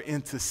were,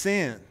 into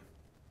sin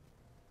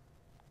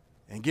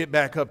and get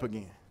back up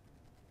again.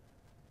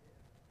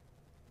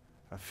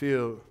 I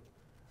feel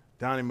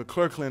Donnie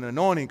McClurkin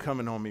anointing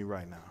coming on me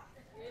right now.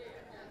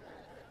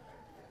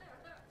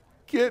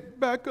 Get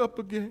back up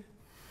again.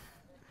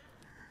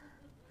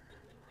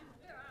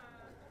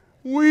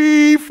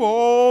 We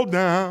fall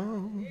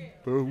down,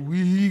 but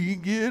we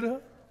get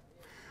up.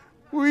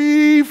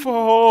 We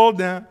fall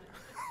down.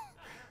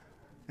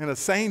 And a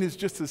saint is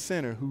just a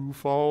sinner who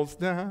falls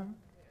down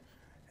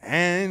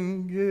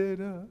and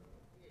get up.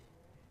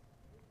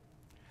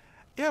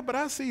 Yeah, but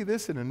I see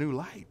this in a new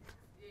light.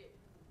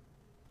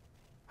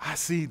 I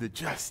see the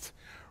just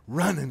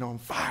running on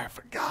fire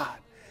for God.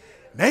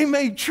 They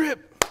may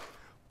trip,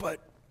 but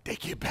they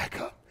get back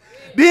up.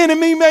 The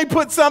enemy may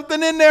put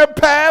something in their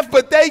path,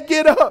 but they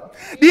get up.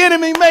 The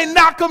enemy may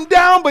knock them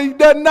down, but he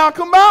doesn't knock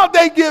them out.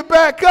 They get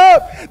back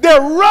up.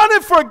 They're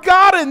running for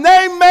God, and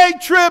they may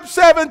trip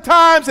 7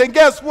 times, and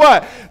guess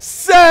what?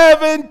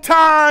 7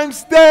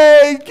 times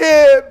they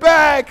get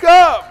back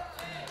up.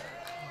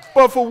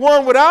 But for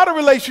one without a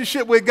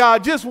relationship with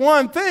God, just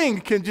one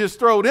thing can just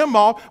throw them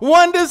off.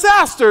 One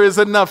disaster is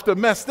enough to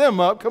mess them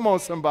up. Come on,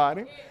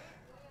 somebody.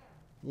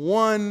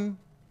 One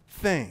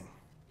thing.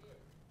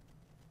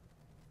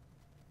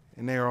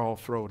 And they're all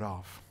thrown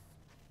off.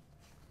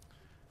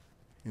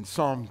 In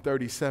Psalm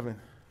 37,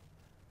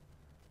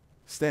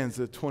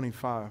 stanza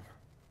 25.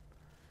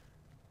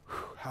 Whew,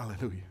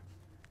 hallelujah.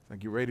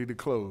 Like you're ready to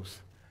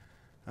close.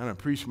 I done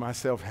preached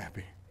myself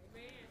happy.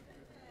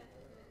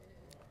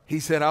 He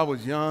said, I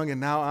was young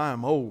and now I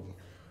am old.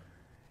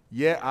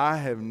 Yet I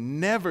have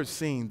never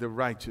seen the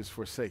righteous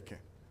forsaken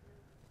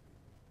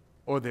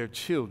or their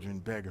children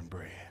begging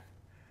bread.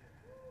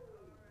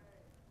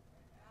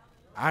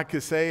 I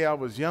could say I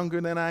was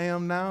younger than I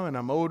am now and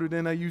I'm older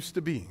than I used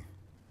to be.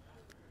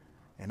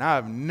 And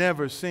I've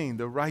never seen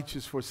the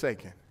righteous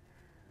forsaken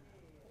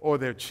or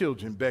their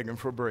children begging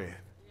for bread.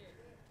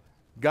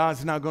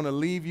 God's not going to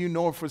leave you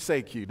nor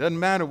forsake you. Doesn't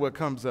matter what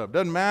comes up.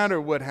 Doesn't matter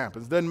what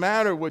happens. Doesn't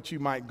matter what you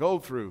might go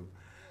through.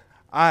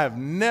 I have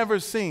never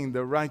seen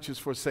the righteous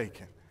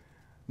forsaken,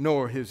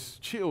 nor his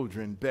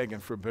children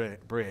begging for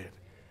bread.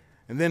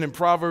 And then in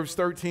Proverbs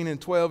 13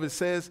 and 12 it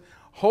says,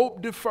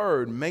 hope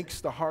deferred makes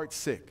the heart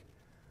sick,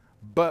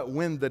 but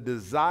when the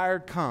desire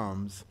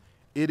comes,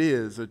 it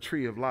is a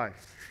tree of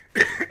life.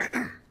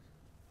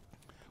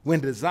 When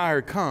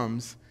desire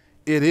comes,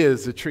 it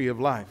is a tree of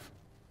life.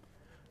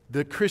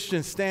 The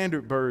Christian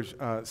Standard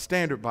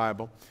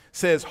Bible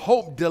says,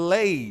 hope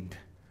delayed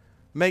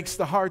makes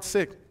the heart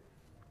sick,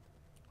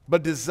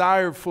 but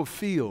desire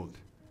fulfilled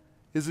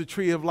is a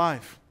tree of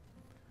life.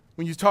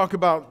 When you talk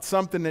about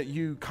something that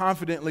you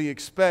confidently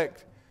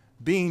expect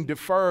being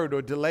deferred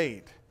or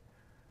delayed,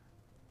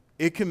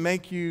 it can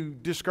make you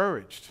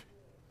discouraged.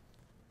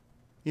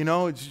 You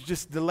know, it's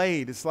just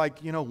delayed. It's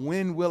like, you know,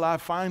 when will I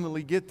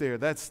finally get there?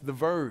 That's the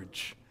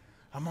verge.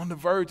 I'm on the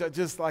verge.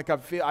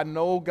 I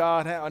know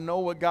God. I know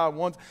what God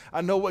wants.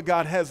 I know what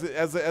God has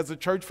as a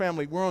church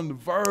family. We're on the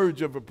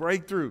verge of a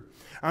breakthrough.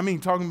 I mean,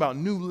 talking about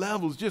new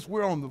levels. Just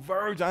we're on the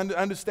verge. I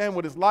understand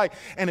what it's like.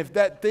 And if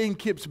that thing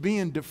keeps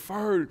being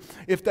deferred,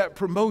 if that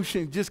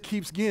promotion just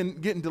keeps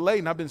getting delayed,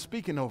 and I've been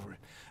speaking over it.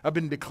 I've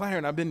been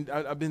declaring. I've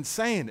been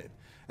saying it.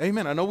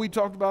 Amen. I know we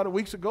talked about it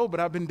weeks ago, but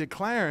I've been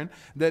declaring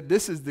that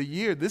this is the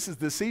year, this is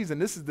the season,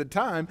 this is the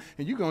time,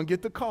 and you're going to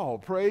get the call.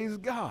 Praise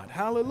God.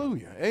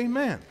 Hallelujah.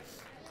 Amen.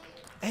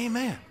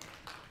 Amen.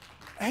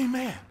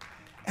 Amen.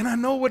 And I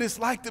know what it's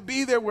like to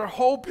be there where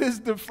hope is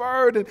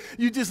deferred and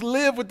you just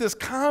live with this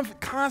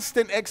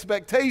constant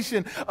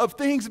expectation of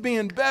things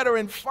being better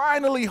and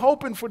finally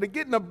hoping for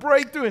getting a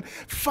breakthrough and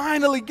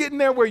finally getting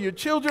there where your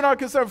children are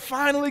concerned,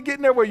 finally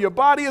getting there where your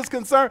body is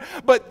concerned.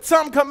 But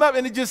something come up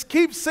and it just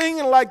keeps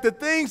singing like the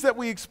things that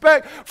we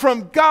expect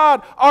from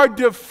God are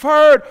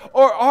deferred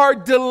or are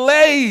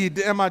delayed.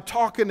 Am I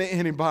talking to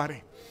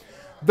anybody?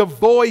 The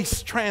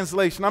Voice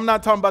translation. I'm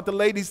not talking about the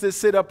ladies that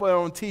sit up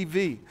on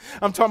TV.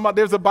 I'm talking about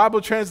there's a Bible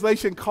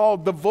translation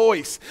called The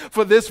Voice.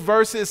 For this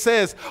verse it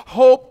says,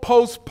 hope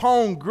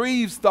postponed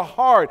grieves the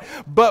heart,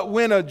 but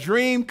when a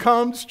dream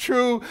comes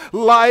true,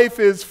 life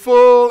is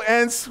full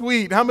and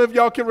sweet. How many of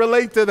y'all can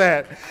relate to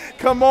that?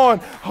 Come on.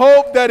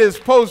 Hope that is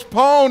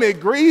postponed,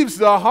 it grieves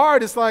the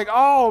heart. It's like,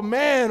 oh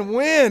man,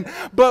 when?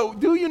 But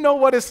do you know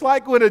what it's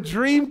like when a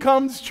dream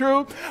comes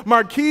true?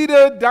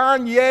 Marquita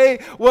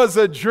Danye was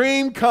a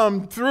dream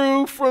come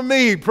through for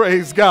me,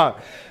 praise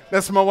God.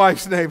 That's my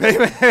wife's name.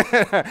 Amen.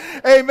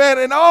 Amen.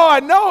 And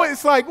I know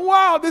it's like,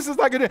 wow, this is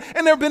like a dream.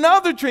 And there have been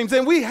other dreams,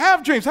 and we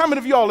have dreams. How many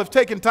of y'all have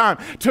taken time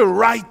to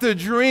write the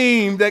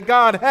dream that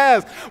God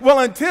has? Well,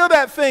 until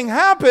that thing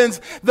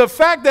happens, the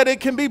fact that it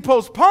can be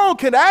postponed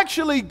can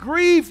actually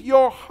grieve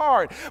your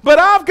heart. But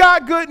I've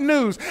got good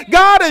news.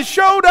 God has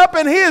showed up,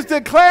 and he is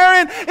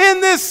declaring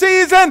in this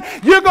season,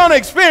 you're going to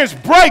experience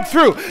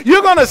breakthrough.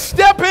 You're going to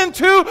step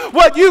into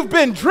what you've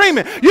been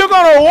dreaming. You're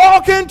going to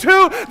walk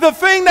into the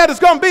thing that is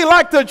going to be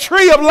like the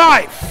tree of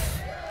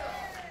life.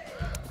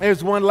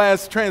 There's one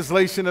last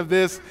translation of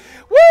this.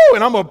 Woo!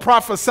 And I'm going to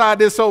prophesy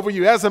this over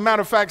you. As a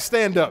matter of fact,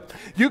 stand up.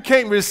 You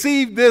can't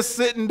receive this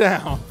sitting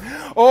down.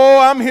 Oh,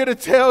 I'm here to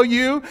tell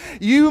you,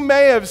 you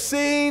may have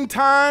seen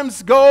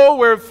times go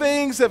where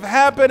things have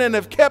happened and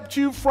have kept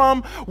you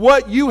from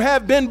what you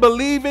have been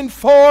believing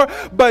for,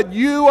 but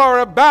you are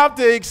about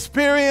to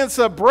experience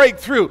a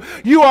breakthrough.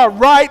 You are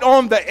right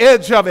on the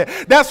edge of it.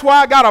 That's why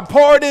I got to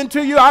pour it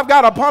into you. I've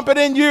got to pump it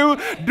in you.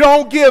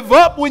 Don't give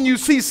up when you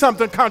see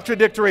something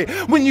contradictory,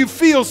 when you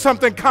feel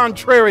something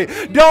contrary.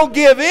 Don't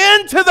give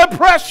in to the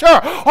pressure.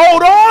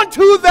 Hold on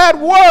to that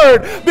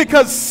word,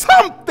 because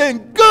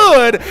something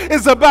good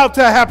is about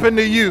to happen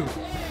to you.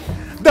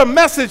 The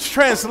Message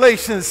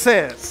translation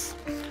says,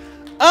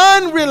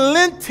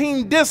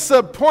 unrelenting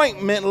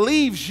disappointment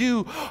leaves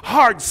you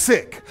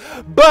heartsick,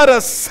 but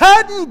a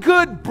sudden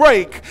good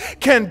break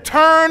can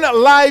turn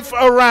life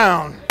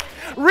around.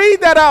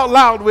 Read that out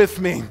loud with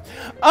me.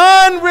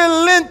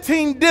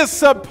 Unrelenting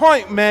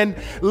disappointment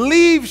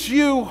leaves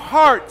you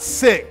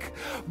heartsick,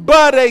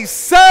 but a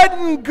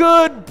sudden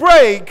good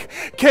break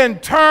can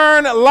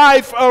turn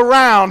life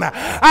around.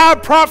 I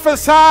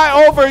prophesy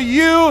over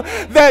you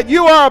that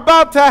you are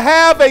about to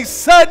have a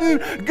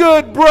sudden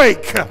good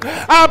break.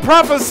 I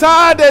prophesy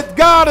that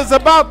God is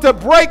about to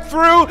break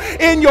through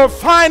in your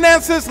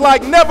finances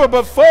like never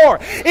before,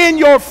 in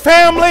your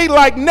family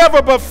like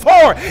never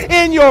before,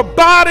 in your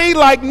body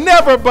like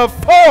never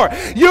before.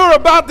 You're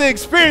about to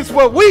experience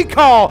what we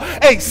call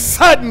a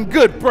sudden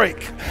good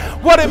break.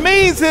 What it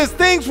means is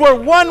things were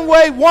one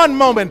way one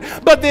moment,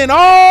 but then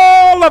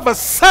all of a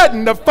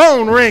sudden the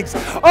phone rings.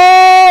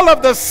 All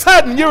of a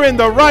sudden you're in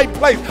the right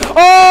place.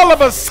 All of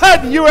a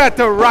sudden you're at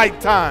the right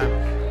time.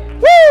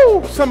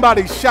 Woo!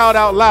 Somebody shout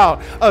out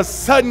loud, a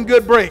sudden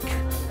good break.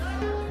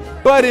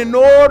 But in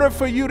order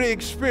for you to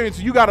experience,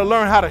 you got to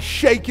learn how to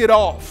shake it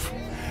off.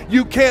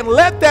 You can't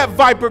let that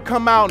viper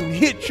come out and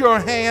hit your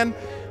hand.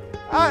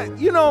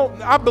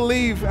 I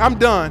believe, I'm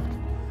done.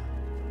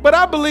 But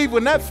I believe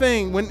when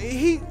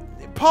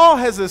Paul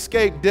has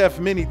escaped death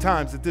many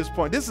times at this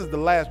point. This is the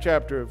last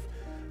chapter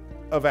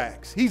of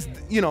Acts. He's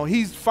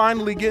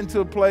finally getting to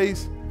a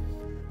place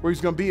where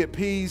he's going to be at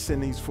peace,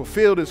 and he's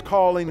fulfilled his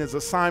calling, his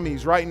assignment.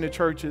 He's writing to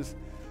churches.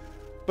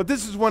 But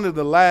this is one of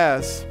the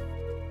last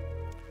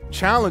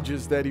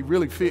challenges that he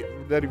really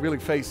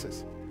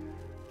faces.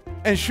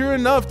 And sure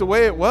enough, the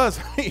way it was,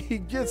 he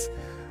gets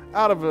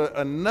out of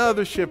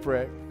another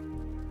shipwreck.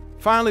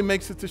 Finally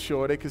makes it to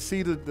shore. They could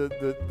see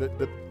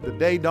the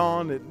day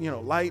dawn,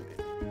 light.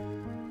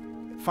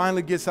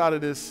 Finally gets out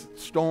of this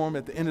storm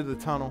at the end of the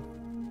tunnel.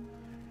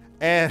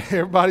 And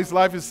everybody's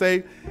life is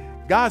saved.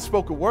 God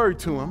spoke a word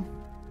to him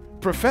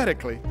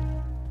prophetically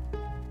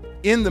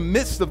in the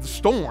midst of the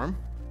storm.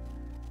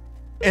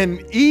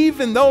 And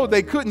even though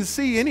they couldn't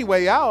see any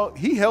way out,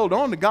 he held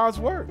on to God's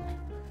word.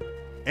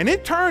 And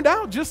it turned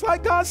out just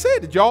like God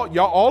said.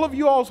 All of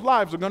y'all's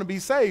lives are going to be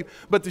saved,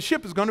 but the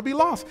ship is going to be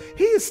lost.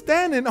 He is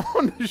standing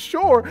on the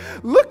shore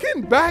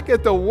looking back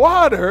at the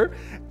water.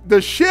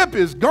 The ship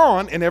is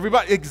gone, and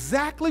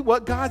exactly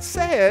what God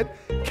said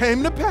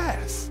came to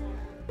pass.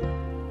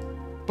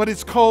 But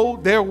it's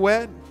cold, they're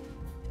wet.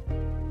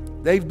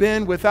 They've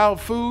been without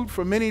food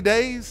for many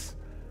days.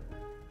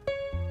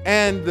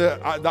 And the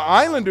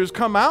islanders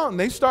come out and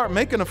they start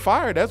making a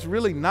fire. That's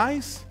really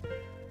nice.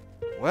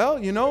 Well,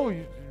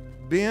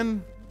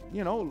 being,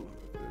 a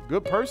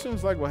good person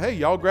is like, well, hey,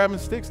 y'all grabbing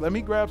sticks? Let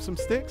me grab some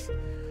sticks.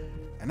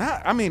 And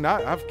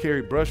I've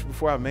carried brush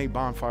before. I've made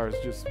bonfires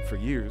just for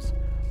years.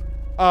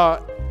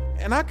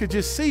 And I could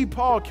just see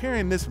Paul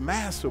carrying this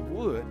mass of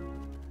wood.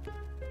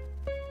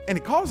 And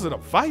he calls it a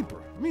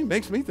viper. It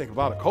makes me think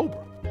about a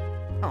cobra.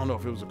 I don't know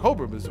if it was a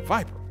cobra, but it's a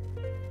viper.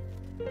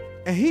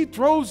 And he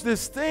throws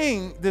this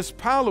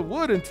pile of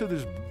wood into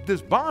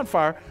this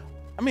bonfire.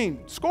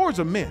 Scores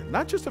of men,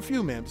 not just a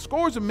few men,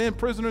 scores of men,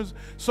 prisoners,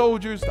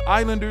 soldiers, the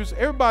islanders,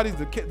 everybody,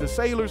 the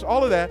sailors,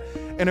 all of that.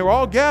 And they're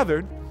all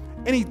gathered.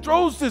 And he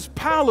throws this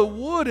pile of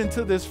wood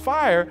into this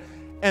fire.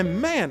 And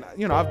man,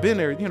 I've been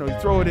there, you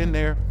throw it in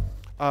there.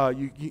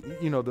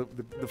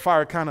 The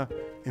fire kind of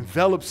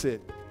envelops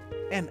it.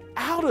 And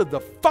out of the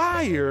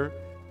fire,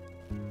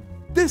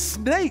 this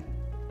snake,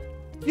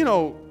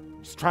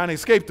 is trying to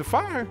escape the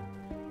fire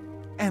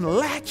and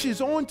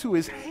latches onto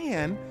his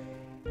hand.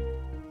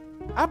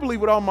 I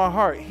believe with all my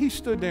heart, he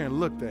stood there and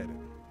looked at it.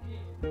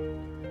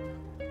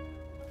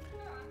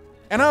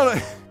 And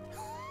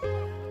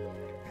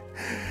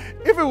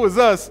if it was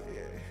us,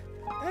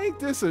 ain't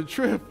this a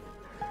trip?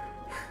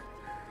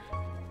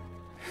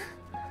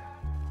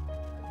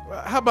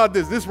 How about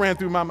this? This ran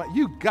through my mind.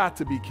 You got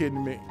to be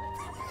kidding me.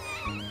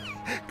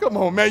 Come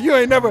on, man. You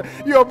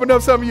open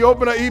up something, you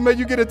open an email,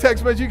 you get a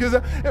text message,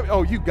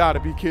 oh, you got to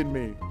be kidding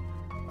me.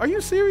 Are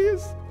you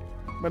serious?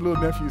 My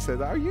little nephew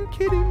says, are you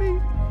kidding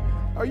me?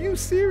 Are you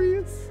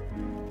serious?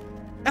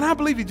 And I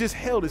believe he just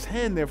held his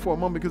hand there for a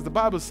moment, because the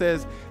Bible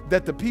says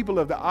that the people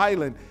of the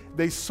island,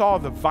 they saw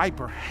the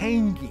viper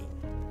hanging,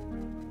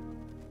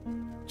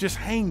 just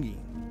hanging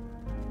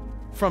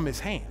from his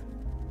hand.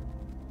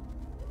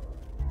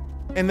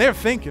 And they're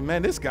thinking,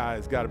 man, this guy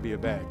has got to be a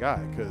bad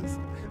guy, because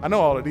I know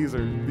all of these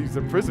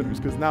are prisoners,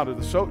 because now that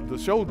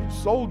the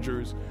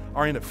soldiers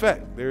are in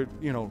effect. They're,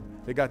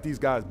 They got these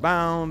guys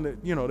bound.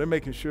 You know, they're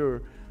making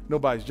sure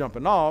nobody's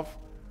jumping off.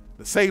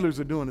 The sailors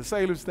are doing the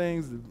sailors'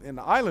 things, and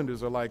the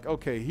islanders are like,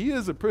 okay, he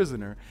is a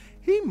prisoner.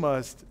 He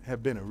must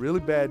have been a really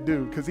bad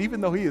dude, because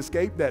even though he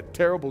escaped that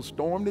terrible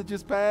storm that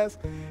just passed,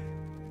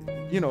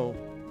 you know,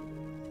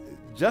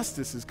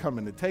 justice is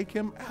coming to take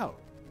him out,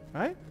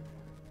 right?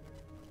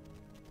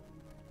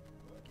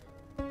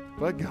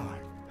 But God,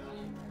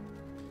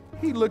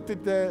 he looked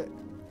at that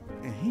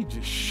and he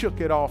just shook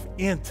it off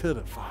into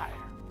the fire.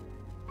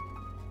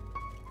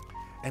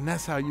 And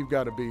that's how you've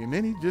got to be. And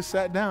then he just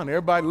sat down.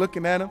 Everybody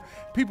looking at him.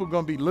 People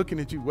going to be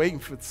looking at you, waiting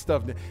for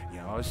stuff that, you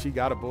know, she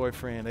got a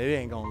boyfriend. It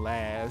ain't going to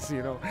last,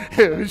 you know.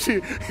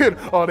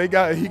 Oh,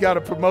 he got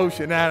a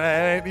promotion.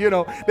 You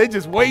know, they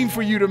just waiting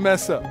for you to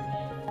mess up.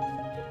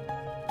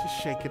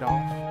 Just shake it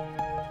off.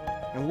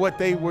 And what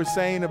they were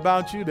saying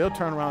about you, they'll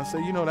turn around and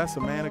say, you know, that's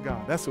a man of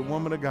God. That's a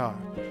woman of God.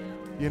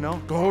 You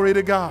know, glory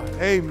to God.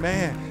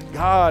 Amen.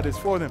 God is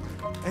for them.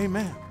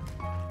 Amen.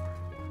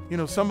 You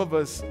know, some of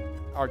us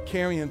are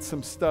carrying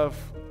some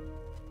stuff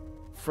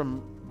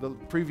from the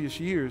previous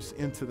years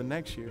into the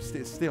next year.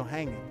 It's still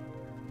hanging.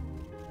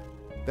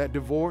 That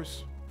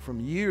divorce from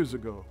years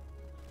ago,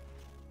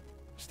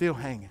 still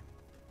hanging.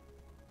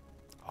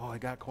 Oh,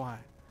 it got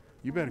quiet.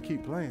 You better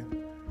keep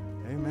playing.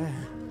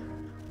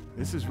 Amen.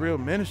 This is real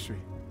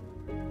ministry.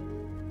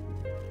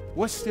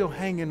 What's still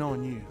hanging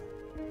on you?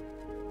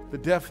 The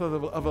death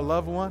of a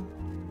loved one?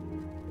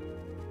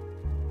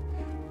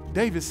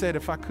 David said,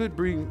 if I could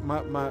bring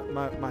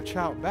my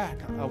child back,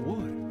 I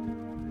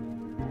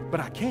would.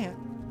 But I can't.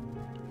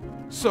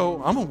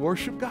 So I'm going to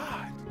worship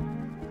God.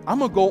 I'm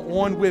going to go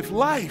on with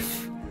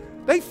life.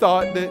 They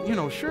thought that, you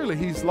know, surely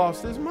he's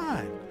lost his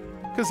mind,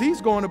 because he's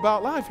going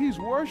about life. He's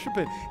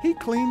worshiping. He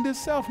cleaned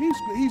himself.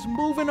 He's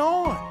moving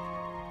on.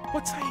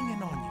 What's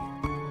hanging on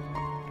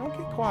you? Don't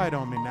get quiet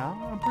on me now.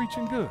 I'm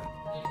preaching good.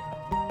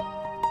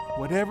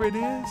 Whatever it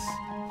is,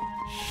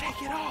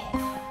 shake it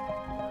off.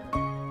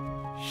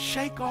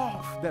 Shake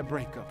off that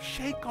breakup.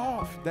 Shake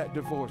off that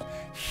divorce.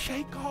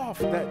 Shake off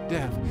that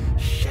death.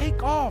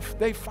 Shake off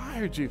they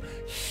fired you.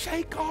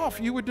 Shake off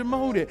you were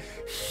demoted.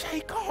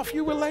 Shake off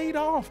you were laid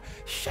off.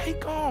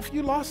 Shake off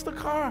you lost the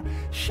car.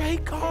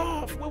 Shake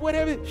off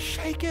whatever.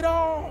 Shake it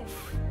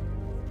off.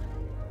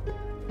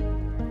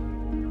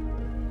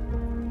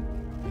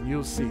 And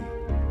you'll see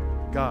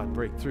God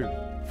break through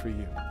for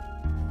you.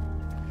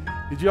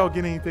 Did y'all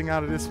get anything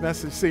out of this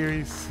message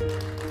series?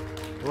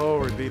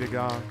 Glory be to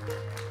God.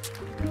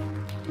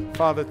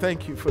 Father,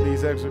 thank you for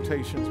these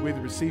exhortations. We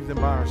receive them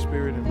by our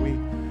Spirit,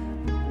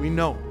 and we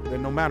know that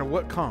no matter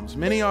what comes,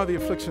 many are the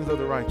afflictions of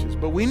the righteous,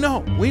 but we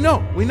know,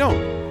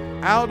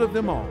 out of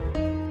them all,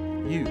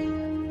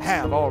 you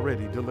have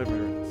already delivered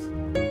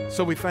us.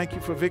 So we thank you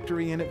for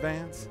victory in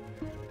advance,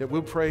 that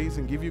we'll praise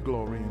and give you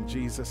glory in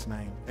Jesus'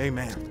 name.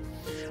 Amen.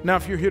 Now,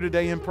 if you're here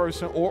today in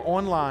person or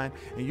online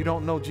and you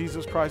don't know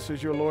Jesus Christ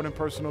as your Lord and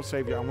personal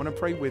Savior, I want to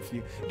pray with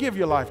you. Give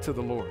your life to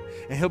the Lord,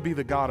 and He'll be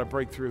the God of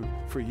breakthrough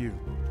for you.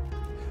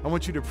 I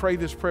want you to pray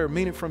this prayer.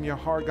 Mean it from your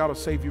heart. God will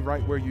save you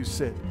right where you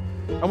sit.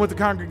 I want the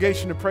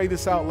congregation to pray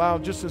this out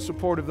loud, just in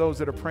support of those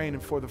that are praying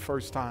it for the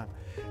first time.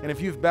 And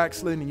if you've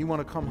backslidden and you want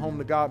to come home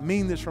to God,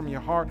 mean this from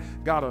your heart.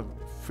 God will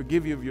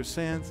forgive you of your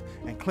sins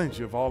and cleanse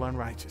you of all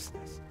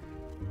unrighteousness.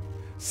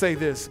 Say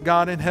this: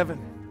 God in heaven,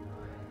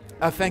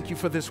 I thank you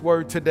for this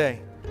word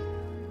today.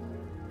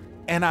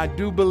 And I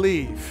do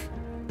believe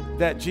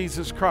that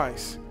Jesus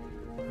Christ,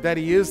 that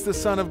He is the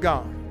Son of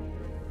God,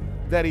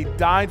 that He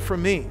died for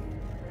me.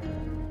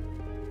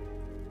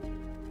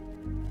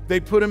 They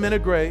put Him in a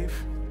grave,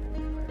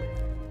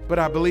 but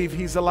I believe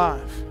He's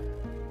alive.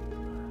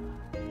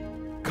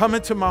 Come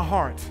into my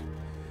heart.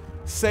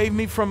 Save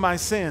me from my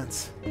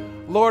sins.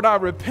 Lord, I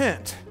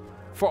repent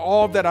for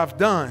all that I've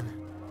done,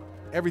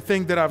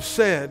 everything that I've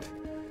said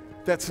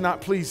that's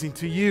not pleasing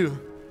to you.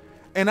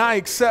 And I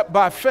accept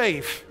by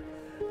faith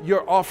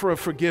your offer of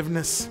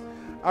forgiveness.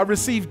 I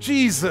receive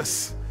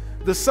Jesus,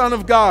 the Son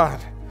of God,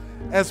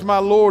 as my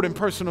Lord and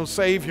personal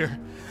Savior.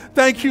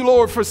 Thank you,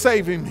 Lord, for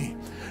saving me.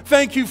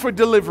 Thank you for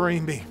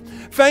delivering me.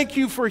 Thank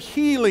you for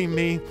healing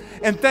me.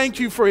 And thank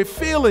you for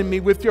filling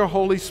me with your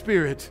Holy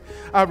Spirit.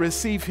 I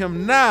receive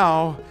Him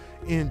now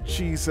in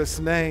Jesus'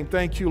 name.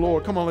 Thank you,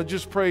 Lord. Come on, let's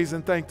just praise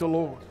and thank the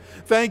Lord.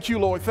 Thank you,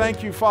 Lord.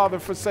 Thank you, Father,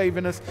 for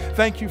saving us.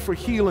 Thank you for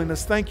healing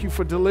us. Thank you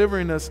for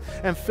delivering us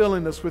and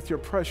filling us with your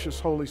precious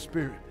Holy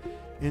Spirit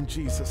in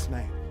Jesus'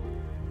 name.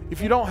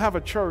 If you don't have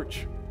a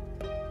church,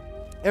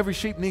 every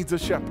sheep needs a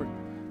shepherd.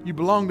 You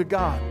belong to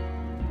God,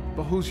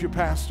 but who's your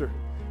pastor?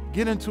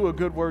 Get into a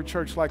good word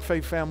church like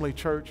Faith Family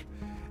Church,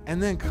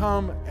 and then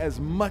come as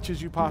much as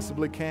you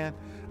possibly can.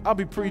 I'll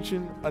be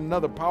preaching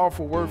another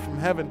powerful word from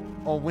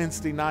heaven on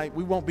Wednesday night.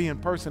 We won't be in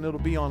person, it'll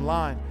be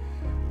online.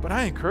 But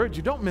I encourage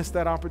you, don't miss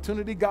that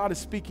opportunity. God is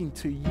speaking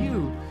to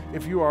you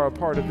if you are a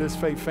part of this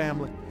faith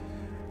family.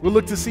 We'll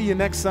look to see you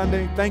next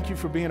Sunday. Thank you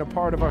for being a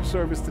part of our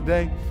service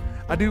today.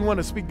 I do want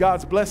to speak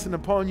God's blessing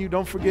upon you.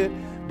 Don't forget,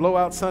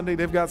 Blowout Sunday,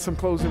 they've got some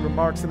closing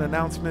remarks and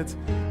announcements.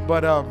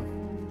 But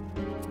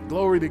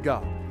glory to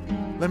God.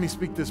 Let me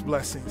speak this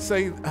blessing.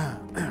 Say,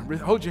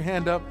 hold your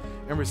hand up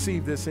and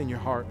receive this in your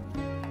heart.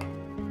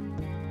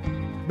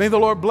 May the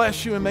Lord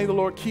bless you and may the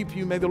Lord keep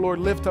you. May the Lord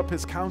lift up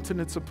his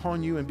countenance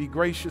upon you and be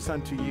gracious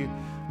unto you.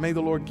 May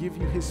the Lord give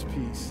you his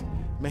peace.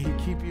 May he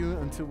keep you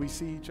until we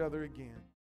see each other again.